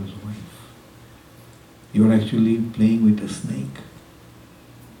Pandava's wife. You are actually playing with a snake.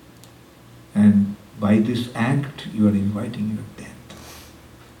 And by this act, you are inviting your death.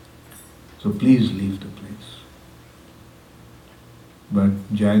 So please leave the place. But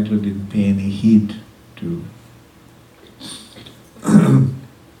Jayadratha didn't pay any heed to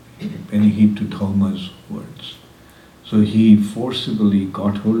Dhauma's words. So he forcibly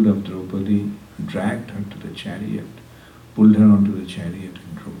got hold of Draupadi, dragged her to the chariot, pulled her onto the chariot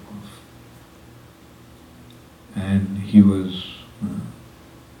and drove off. And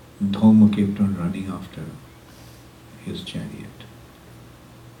Dhauma kept on running after his chariot.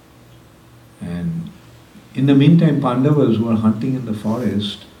 And in the meantime, Pandavas who were hunting in the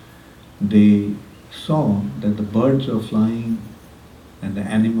forest, they saw that the birds were flying and the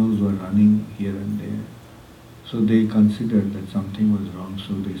animals were running here and there. So they considered that something was wrong,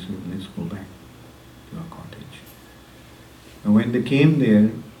 so they said, let's go back to our cottage. And when they came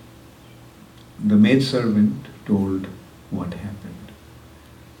there, the maidservant told what happened.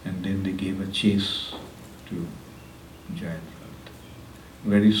 And then they gave a chase to Jayadratha.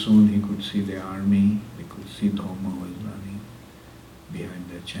 Very soon he could see the army, they could see Dhauma was running behind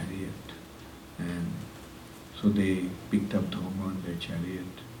their chariot. And so they picked up Dhauma on their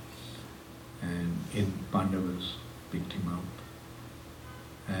chariot, and Pandavas picked him up.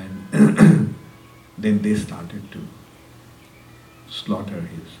 And then they started to slaughter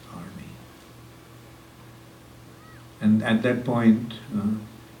his army. And at that point,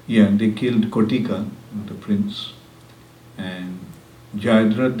 they killed Kotika, the prince. And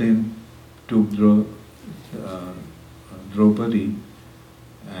Jayadratha then took Draupadi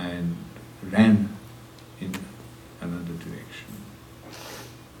and ran in another direction.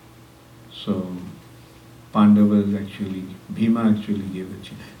 So Pandavas actually, Bhima actually gave a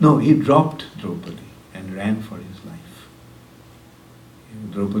chance. No, he dropped Draupadi and ran for his life.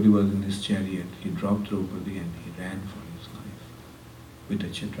 Draupadi was in his chariot. He dropped Draupadi and he ran for his life with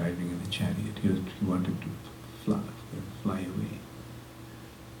driving in a chariot. He wanted to fly away.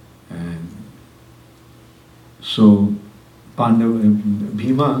 And so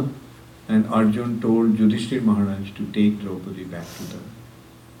Bhima and Arjun told Yudhishthira Maharaj to take Draupadi back to the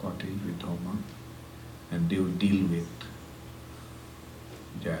cottage with Dharma, and they would deal with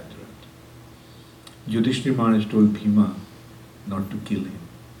Jayadratha. Yudhishthira Maharaj told Bhima not to kill him.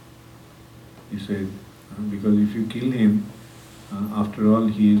 He said, because if you kill him, after all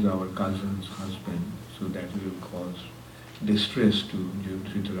he is our cousin's husband, so that will cause distress to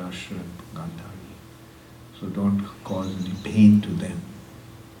Dhritarashtra and Gandhari. So don't cause any pain to them.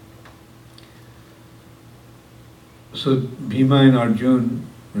 So Bhima and Arjun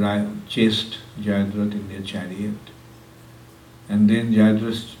chased Jayadratha in their chariot. And then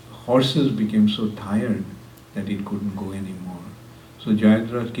Jayadratha's horses became so tired that it couldn't go anymore. So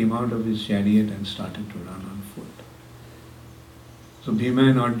Jayadratha came out of his chariot and started to run on foot. So Bhima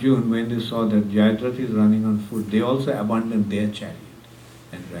and Arjun, when they saw that Jayadratha is running on foot, they also abandoned their chariot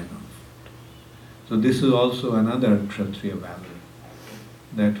and ran on foot. So this is also another Kshatriya valor.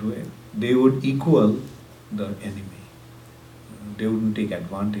 That way, they would equal the enemy. They wouldn't take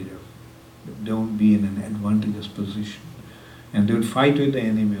advantage of, they won't be in an advantageous position. And they would fight with the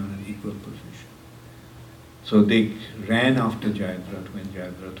enemy on an equal position. So they ran after Jayadratha when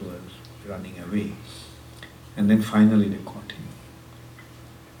Jayadratha was running away. And then finally they caught him.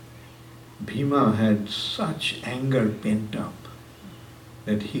 Bhima had such anger pent up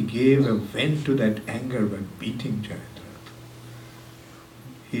that he gave a vent to that anger by beating Jayadratha.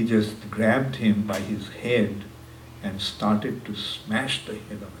 He just grabbed him by his head and started to smash the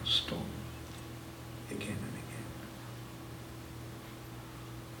head on a stone again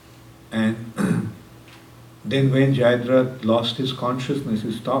and again. And then when Jayadratha lost his consciousness,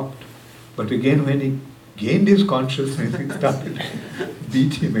 he stopped. But again when he gained his consciousness, he started to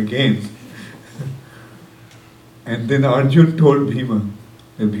beat him again. And then Arjun told Bhima,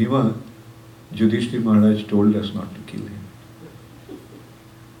 Bhima, Yudhishthira Maharaj told us not to kill him.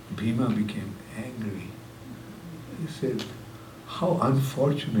 Bhima became angry. He said, how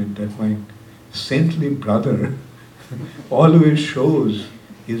unfortunate that my saintly brother always shows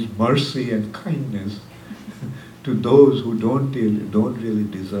his mercy and kindness to those who don't really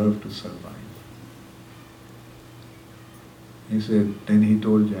deserve to survive. He said, then he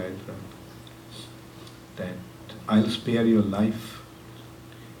told Jayadratha that I'll spare your life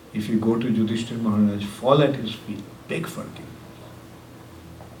if you go to Yudhishthira Maharaj, fall at his feet, beg forgiveness.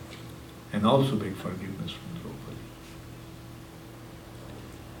 And also beg forgiveness from Draupadi.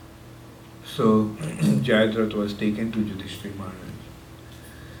 So Jayadratha was taken to Yudhishthira Maharaj.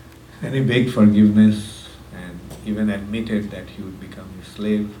 And he begged forgiveness and even admitted that he would become his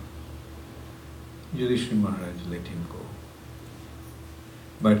slave. Yudhishthira Maharaj let him go.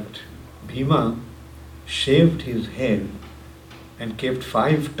 But Bhima shaved his head and kept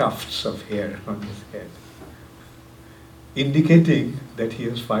 5 tufts of hair on his head, indicating that he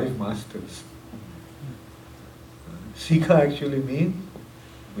has 5 masters. Sikha actually means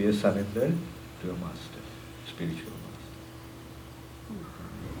we are surrendered to a master, spiritual master.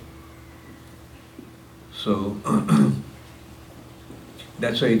 So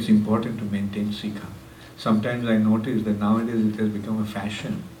that's why it's important to maintain Sikha. Sometimes I notice that nowadays it has become a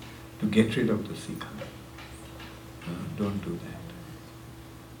fashion to get rid of the Sikha. Don't do that.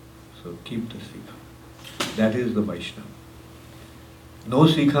 So keep the Sikha. That is the Vaishnava. No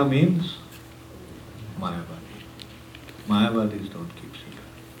Sikha means Mayavadi. Mayavadis don't keep Sikha.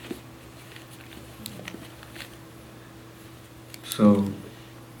 So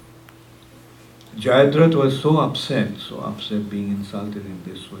Jayadratha was so upset being insulted in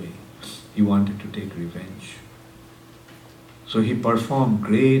this way. He wanted to take revenge. So he performed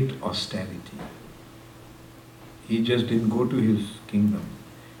great austerity. He just didn't go to his kingdom.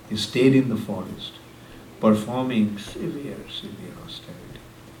 He stayed in the forest, performing severe austerity.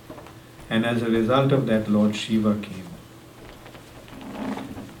 And as a result of that, Lord Shiva came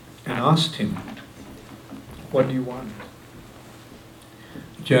and asked him, what do you want?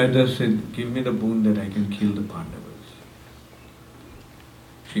 Jayadratha said, give me the boon that I can kill the Pandavas.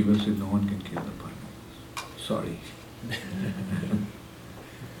 Shiva said, no one can kill the Pandavas. Sorry.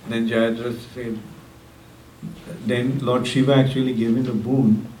 Then Jayadratha said, then Lord Shiva actually gave him the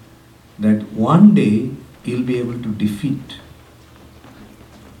boon that one day he'll be able to defeat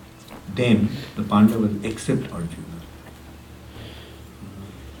them, the Pandavas, except Arjuna.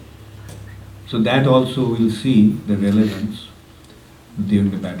 So that also we'll see the relevance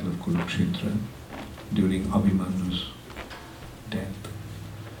during the battle of Kurukshetra, during Abhimanyu's death.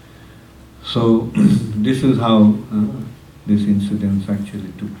 So this is how this incident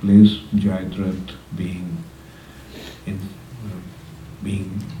actually took place. Jayadratha being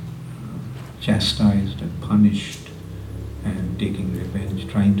chastised and punished and taking revenge,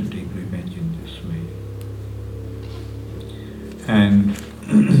 trying to take revenge in this way. And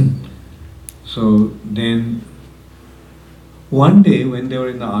so then one day when they were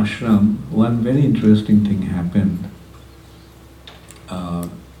in the ashram, one very interesting thing happened.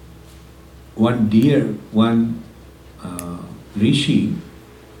 One rishi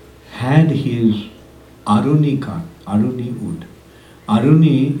had his aruni wood.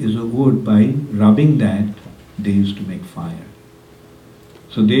 Aruni is a wood, by rubbing that they used to make fire.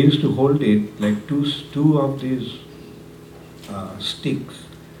 So they used to hold it like two of these sticks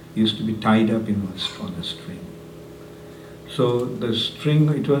used to be tied up on a string. So the string,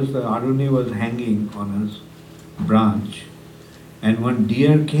 the aruni was hanging on a branch, and one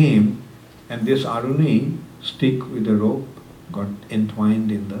deer came, and this aruni stick with the rope got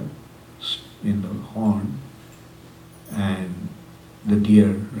entwined in the horn, and the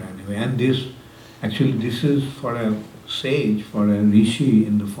deer ran away. And this is for a sage, for a rishi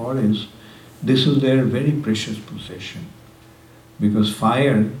in the forest, this is their very precious possession, because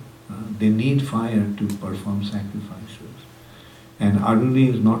fire, they need fire to perform sacrifices. And aruni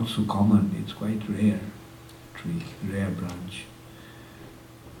is not so common, it's quite rare tree, rare branch.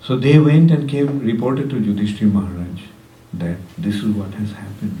 So they went and reported to Yudhishthira Maharaj that this is what has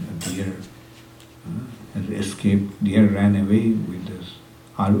happened. A deer has escaped. Deer ran away with his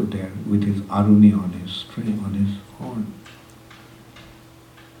aruni on his string, on his horn.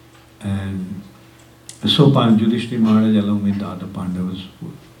 And so Yudhishthira Maharaj, along with the other Pandavas,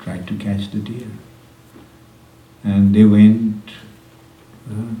 tried to catch the deer. And they went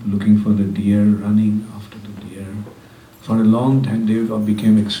looking for the deer, running after the deer. For a long time they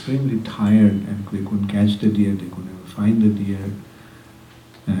became extremely tired and they couldn't catch the deer, they could never find the deer.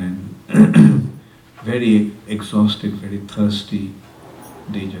 And very exhausted, very thirsty,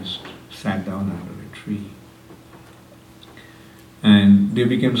 they just sat down under a tree. And they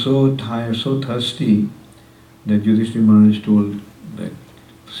became so tired, so thirsty, that Yudhishthira Maharaj told that,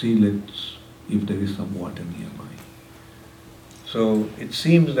 see, if there is some water nearby. So it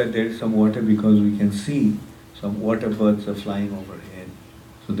seems that there is some water because we can see some water birds are flying overhead.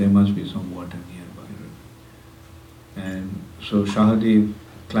 So there must be some water nearby. And so Shahadev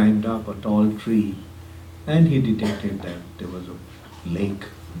climbed up a tall tree and he detected that there was a lake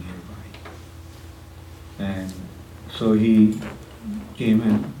nearby. And so he came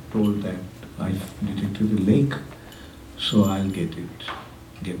and told that I detected a lake, so I'll get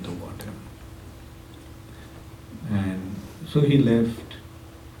the water. And so he left.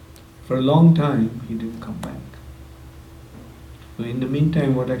 For a long time, he didn't come back. So in the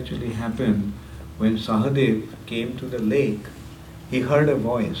meantime, what actually happened, when Sahadev came to the lake, he heard a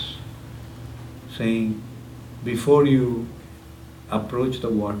voice saying, before you approach the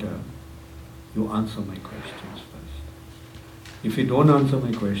water, you answer my questions first. If you don't answer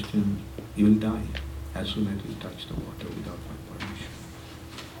my questions, you will die as soon as you touch the water without my permission.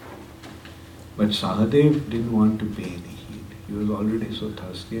 But Sahadev didn't want to pay any heed. He was already so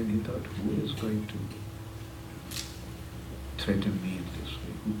thirsty and he thought, who is going to threaten me in this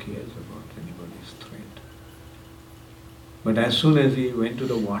way? Who cares about anybody's threat? But as soon as he went to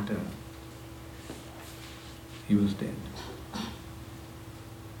the water, he was dead.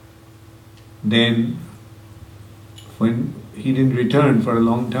 Then, when he didn't return for a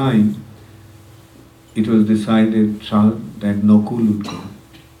long time, it was decided that Nakul would go.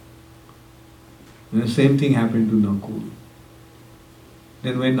 And the same thing happened to Nakul.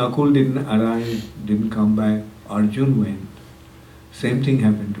 Then when Nakul didn't arrive, didn't come back, Arjun went. Same thing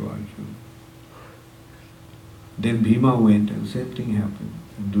happened to Arjun. Then Bhima went and same thing happened.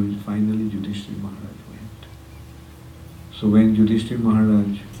 And finally Yudhishthira Maharaj went. So when Yudhishthira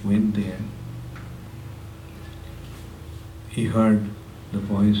Maharaj went there, he heard the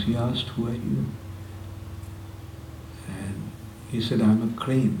voice. He asked, who are you? And he said, I'm a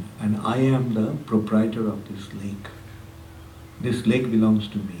crane and I am the proprietor of this lake. This lake belongs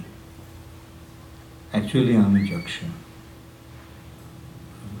to me. Actually, I'm a Jaksha.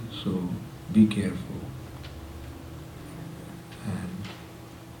 So be careful. And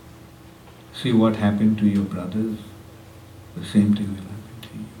See what happened to your brothers, the same thing will happen to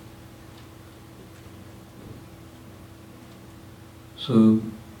you. So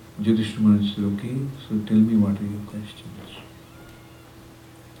Yudhishthira Maharaj said, okay, so tell me what are your questions.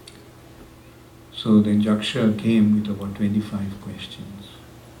 So then Jaksha came with about 25 questions.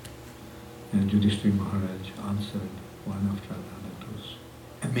 And Yudhishthira Maharaj answered one after another those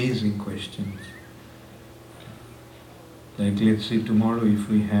amazing questions. Like let's say tomorrow if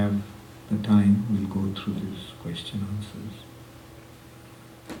we have the time, we'll go through these question answers.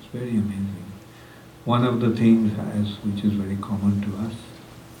 It's very amazing. One of the things which is very common to us,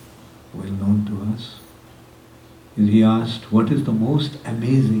 well known to us, is he asked, what is the most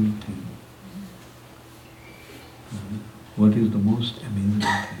amazing thing? What is the most amazing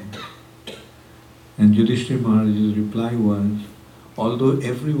thing? And Yudhishthira Maharaj's reply was, although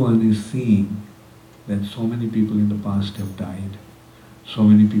everyone is seeing that so many people in the past have died, so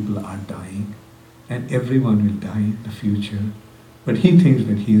many people are dying, and everyone will die in the future, but he thinks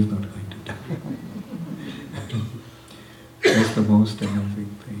that he is not going to die. That's the most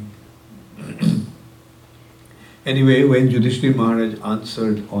amazing thing. Anyway, when Yudhishthira Maharaj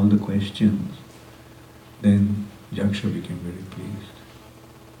answered all the questions, then Jaksha became very pleased.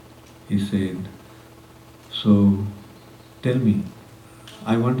 He said, so tell me,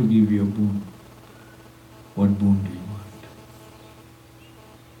 I want to give you a boon. What boon do you want?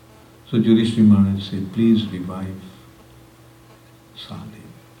 So Yudhishthira Maharaj said, please revive Sahadev.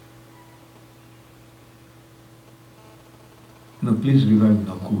 No, please revive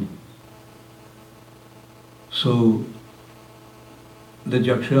Nakul. So the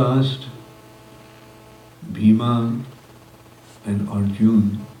Jaksha asked, Bhima and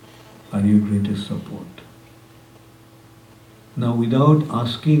Arjun are your greatest support. Now without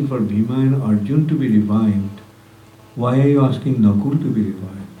asking for Bhima and Arjun to be revived, why are you asking Nakul to be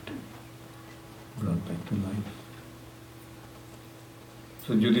revived? Brought back to life.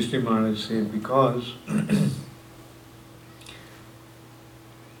 So Yudhishthira Maharaj said, because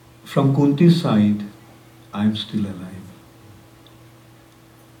from Kunti's side, I am still alive.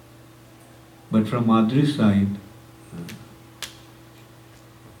 But from Madri's side,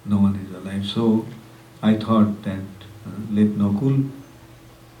 no one is alive. So I thought that let Nakul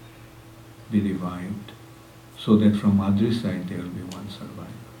be revived, so that from Madri's side there will be one survivor.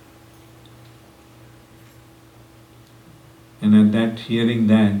 And at that, hearing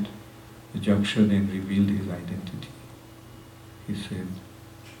that, the Jaksha then revealed his identity. He said,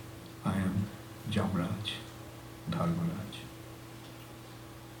 I am Jamraj, Dharmaraj.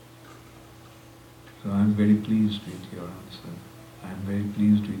 So I am very pleased with your answer. I am very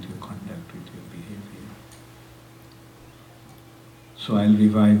pleased with your conduct, with your behavior. So I'll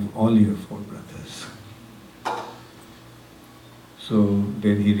revive all your four brothers. So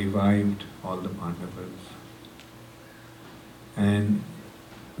then he revived all the Pandavas. And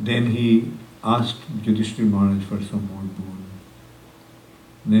then he asked Yudhishthira Maharaj for some more boon.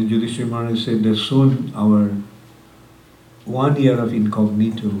 Then Yudhishthira Maharaj said that soon our 1 year of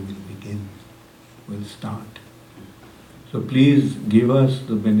incognito will begin, will start. So please give us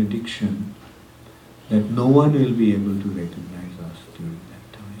the benediction that no one will be able to recognize us during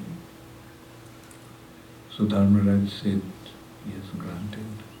that time. So Dharmaraj said, yes, granted.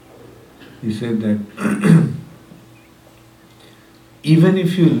 He said that even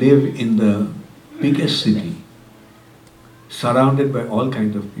if you live in the biggest city, surrounded by all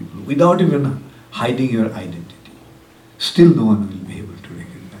kinds of people, without even hiding your identity, still no one will be able to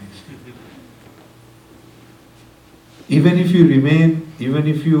recognize you. Even if you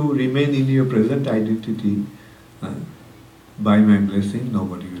remain in your present identity, by my blessing,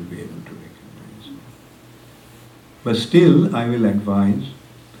 nobody will be able to recognize you. But still, I will advise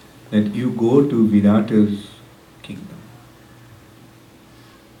that you go to Virata's kingdom.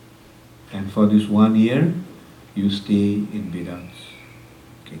 And for this 1 year, you stay in Virat's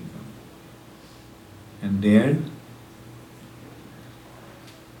kingdom. And there,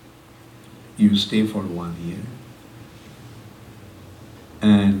 you stay for 1 year.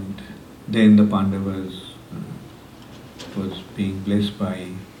 And then the Pandavas was being blessed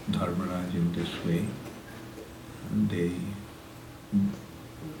by Dharmaraj in this way. And they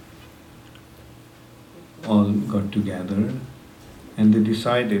all got together and they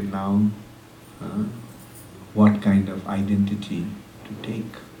decided now what kind of identity to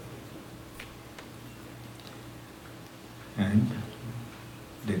take. And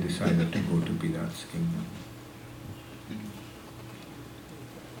they decided to go to Virat's kingdom.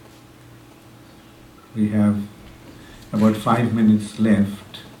 We have about 5 minutes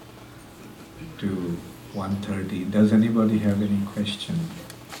left to 1:30. Does anybody have any question?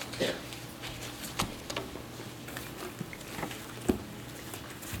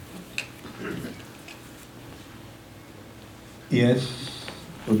 Yes,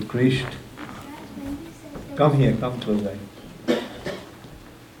 Utkrisht. Come here, come closer.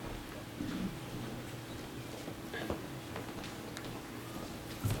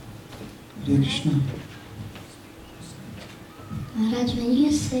 Hare Krishna. Maharaj, when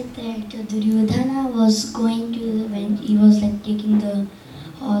you said that Duryodhana was going to, when he was like taking the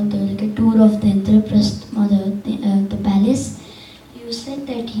like a tour of the Indraprastha, the palace, you said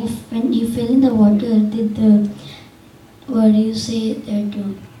that when he fell in the water, what do you say that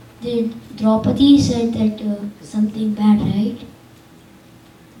did Draupadi said that something bad, right?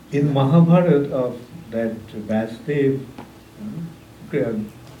 In Mahabharata of that Vasudev,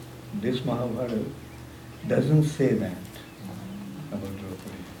 this Mahabharata doesn't say that about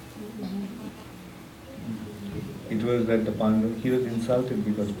Draupadi. It was that the Pandav, he was insulted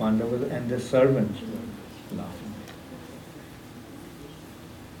because Pandavas and their servants were laughing.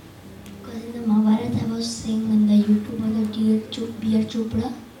 Because in the Mahabharata I was seeing on the YouTube of the Beer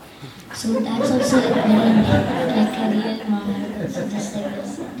Chopra. So that's also like a real Mahabharata. So just like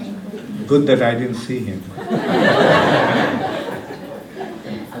this type of. Good that I didn't see him.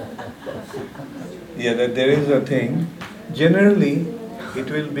 Yeah, that there is a thing. Generally, it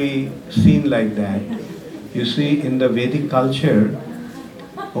will be seen like that. You see, in the Vedic culture,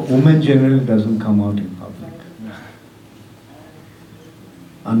 a woman generally doesn't come out in public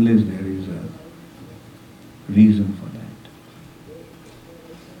unless there is a reason for that.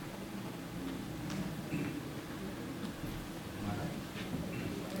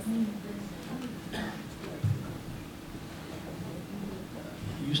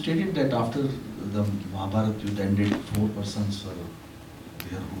 You stated that after the Mahabharata youth ended, 4 persons were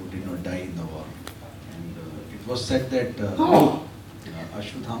there who did not die in the war. And it was said that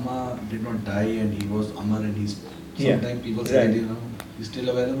Ashwatthama did not die and he was Amar and he's sometimes people say that, he's still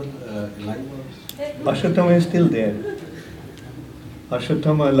available, alive or? Ashwatthama is still there.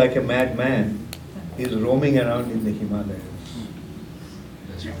 Ashwatthama, like a madman, is roaming around in the Himalayas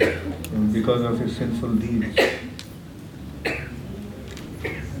because of his sinful deeds.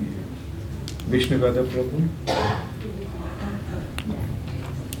 Vishnugada Prabhu.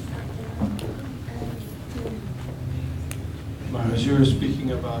 Maharaj, you were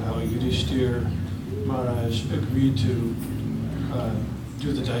speaking about how Yudhishthir Maharaj agreed to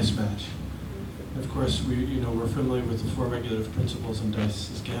do the dice match. Of course, we're familiar with the 4 regulative principles in dice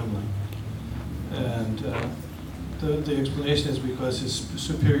is gambling, and the explanation is because his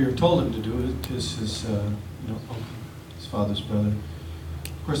superior told him to do it. His uncle, his father's brother.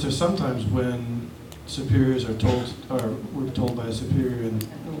 Of course, there's sometimes when superiors are told, or we're told by a superior, and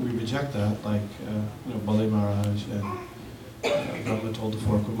we reject that, like Bali Maharaj and Brahma told the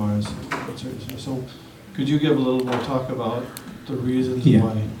 4 Kumars. So, could you give a little more talk about the reasons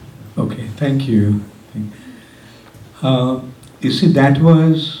why? Okay, thank you. You see, that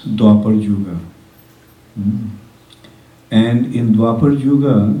was Dwapar Yuga. And in Dwapar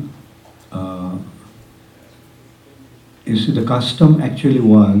Yuga, you see, the custom actually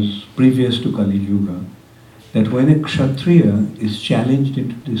was, previous to Kali Yuga, that when a Kshatriya is challenged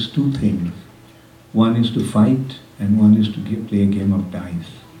into these 2 things, one is to fight and one is to play a game of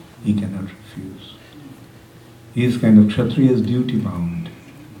dice, he cannot refuse. He is kind of Kshatriya's duty bound,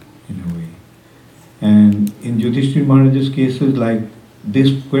 in a way. And in Yudhishthira Maharaj's cases, like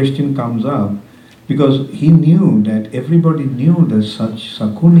this question comes up, because he knew that everybody knew that such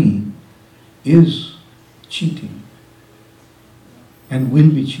Sakuni is cheating and will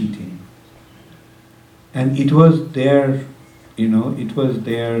be cheating. And it was their, it was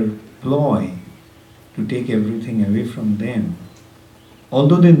their ploy to take everything away from them.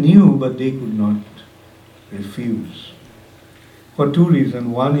 Although they knew, but they could not refuse. For 2 reasons.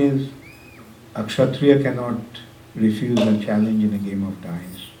 One is, a Kshatriya cannot refuse a challenge in a game of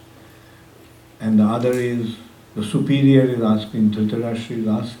dice. And the other is, the superior is asking, Dhritarashtra is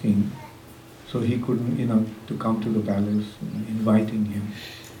asking, so he couldn't, to come to the palace, inviting him.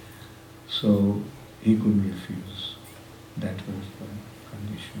 So he couldn't refuse. That was the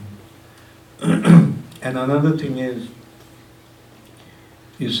condition. And another thing is,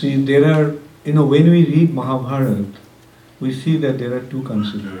 you see, there are, when we read Mahabharata, we see that there are 2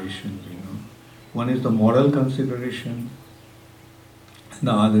 considerations, One is the moral consideration, and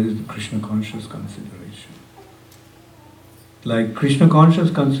the other is the Krishna conscious consideration. Like Krishna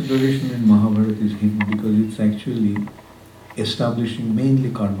conscious consideration in Mahabharata is hidden because it's actually establishing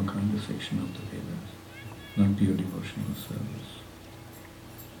mainly karma kanda section of the Vedas, not pure devotional service.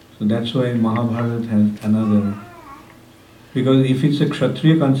 So that's why Mahabharata has another, because if it's a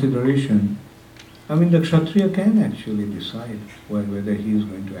Kshatriya consideration, the Kshatriya can actually decide whether he is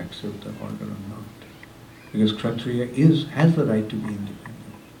going to accept the order or not. Because Kshatriya has the right to be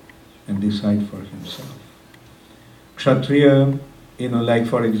independent and decide for himself. Kshatriya, like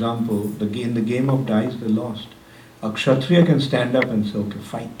for example, in the game of dice they lost. A Kshatriya can stand up and say, okay,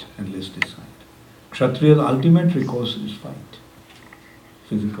 fight, and let's decide. Kshatriya's ultimate recourse is fight,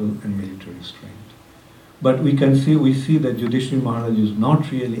 physical and military strength. But we see that Yudhishthira Maharaj is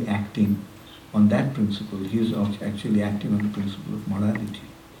not really acting on that principle. He is actually acting on the principle of morality.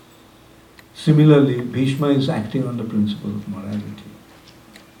 Similarly, Bhishma is acting on the principle of morality.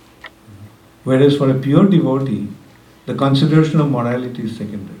 Whereas for a pure devotee, the consideration of morality is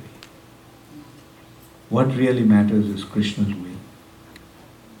secondary. What really matters is Krishna's way.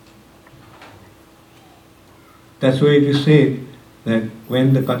 That's why it is said that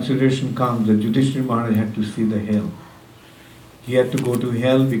when the consideration comes that Yudhishthira Maharaj had to see the hell. He had to go to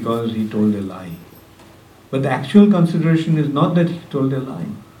hell because he told a lie. But the actual consideration is not that he told a lie.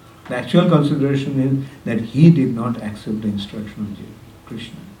 The actual consideration is that he did not accept the instruction of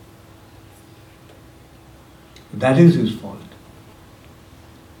Krishna. That is his fault.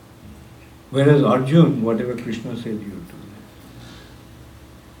 Whereas Arjun, whatever Krishna said, you do.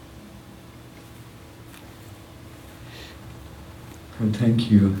 Thank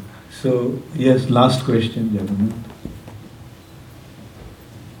you. So, yes, last question, gentlemen.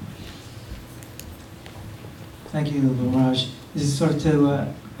 Thank you, Maharaj. This is sort of to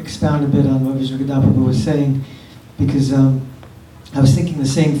expound a bit on what Vijayagada Prabhu was saying, because I was thinking the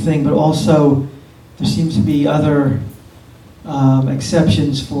same thing, but also there seems to be other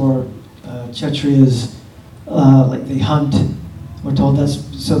exceptions for Kshatriyas, like they hunt. We're told that's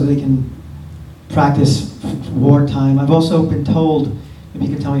so that they can practice wartime. I've also been told, maybe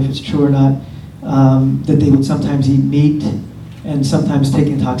you can tell me if it's true or not, that they would sometimes eat meat and sometimes take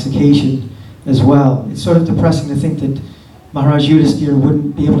intoxication as well. It's sort of depressing to think that Maharaj Yudhisthira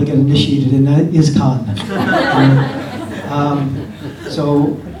wouldn't be able to get initiated in ISKCON.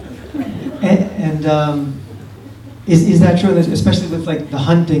 Is that true? Especially with like the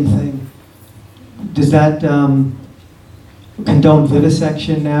hunting thing, does that condone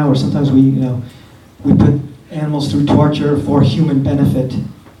vivisection now, or sometimes we put animals through torture for human benefit?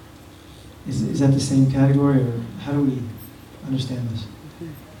 Is that the same category, or how do we understand this?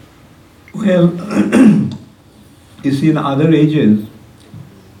 Well, you see, in other ages,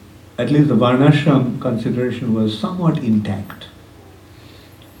 at least the Varnashram consideration was somewhat intact.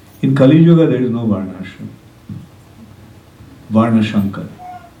 In Kali Yuga, there is no Varnashram. Varnashankar.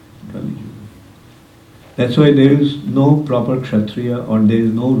 Kali Yuga. That's why there is no proper Kshatriya, or there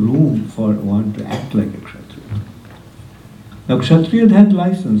is no room for one to act like a Kshatriya. Now, Kshatriya had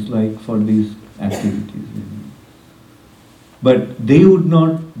license like for these activities. But they would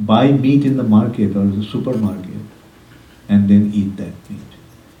not buy meat in the market or the supermarket and then eat that meat.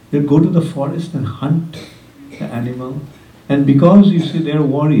 They'd go to the forest and hunt the animal. And because you see they're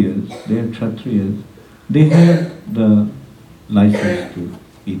warriors, they're Kshatriyas, they have the license to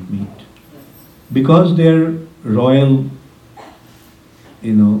eat meat. Because they're royal,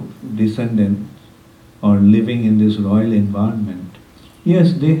 descendants or living in this royal environment,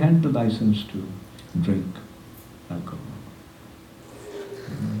 yes, they had the license to drink alcohol.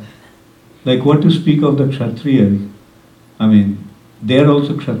 Like what to speak of the Kshatriyas, they're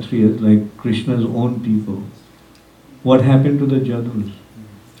also Kshatriyas, like Krishna's own people. What happened to the Jadus?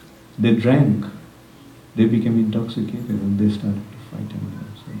 They drank, they became intoxicated and they started to fight among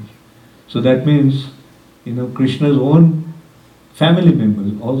themselves. So that means, Krishna's own family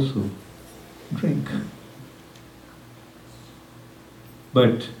members also drink.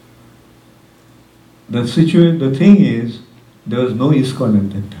 But the thing is, there was no ISKCON at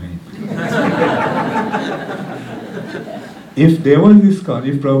that time. If there was ISKCON,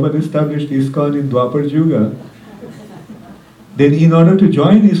 if Prabhupada established ISKCON in Dwapar Yuga, then in order to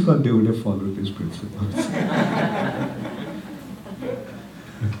join ISKCON, they would have followed these principles.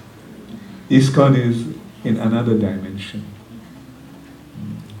 ISKCON is in another dimension,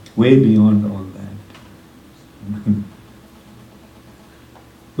 way beyond all that.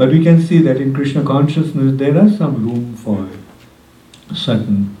 But we can see that in Krishna consciousness, there is some room for a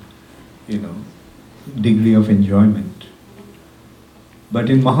certain, degree of enjoyment. But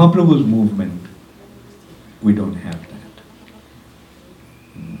in Mahaprabhu's movement, we don't have that.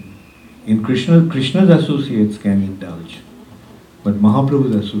 In Krishna's associates can indulge, but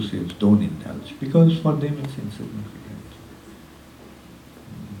Mahaprabhu's associates don't indulge because for them it's insignificant.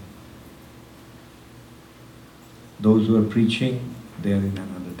 Those who are preaching, they are in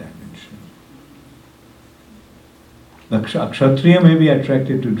another dimension. The Kshatriya may be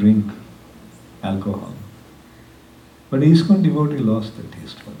attracted to drink alcohol, but ISKCON devotee lost the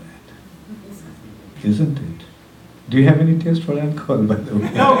taste for that. isn't it? Do you have any taste for alcohol, by the way?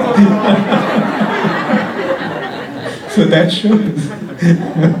 No. So that shows.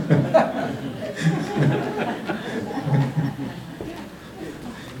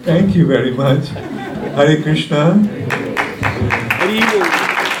 Thank you very much. Hare Krishna.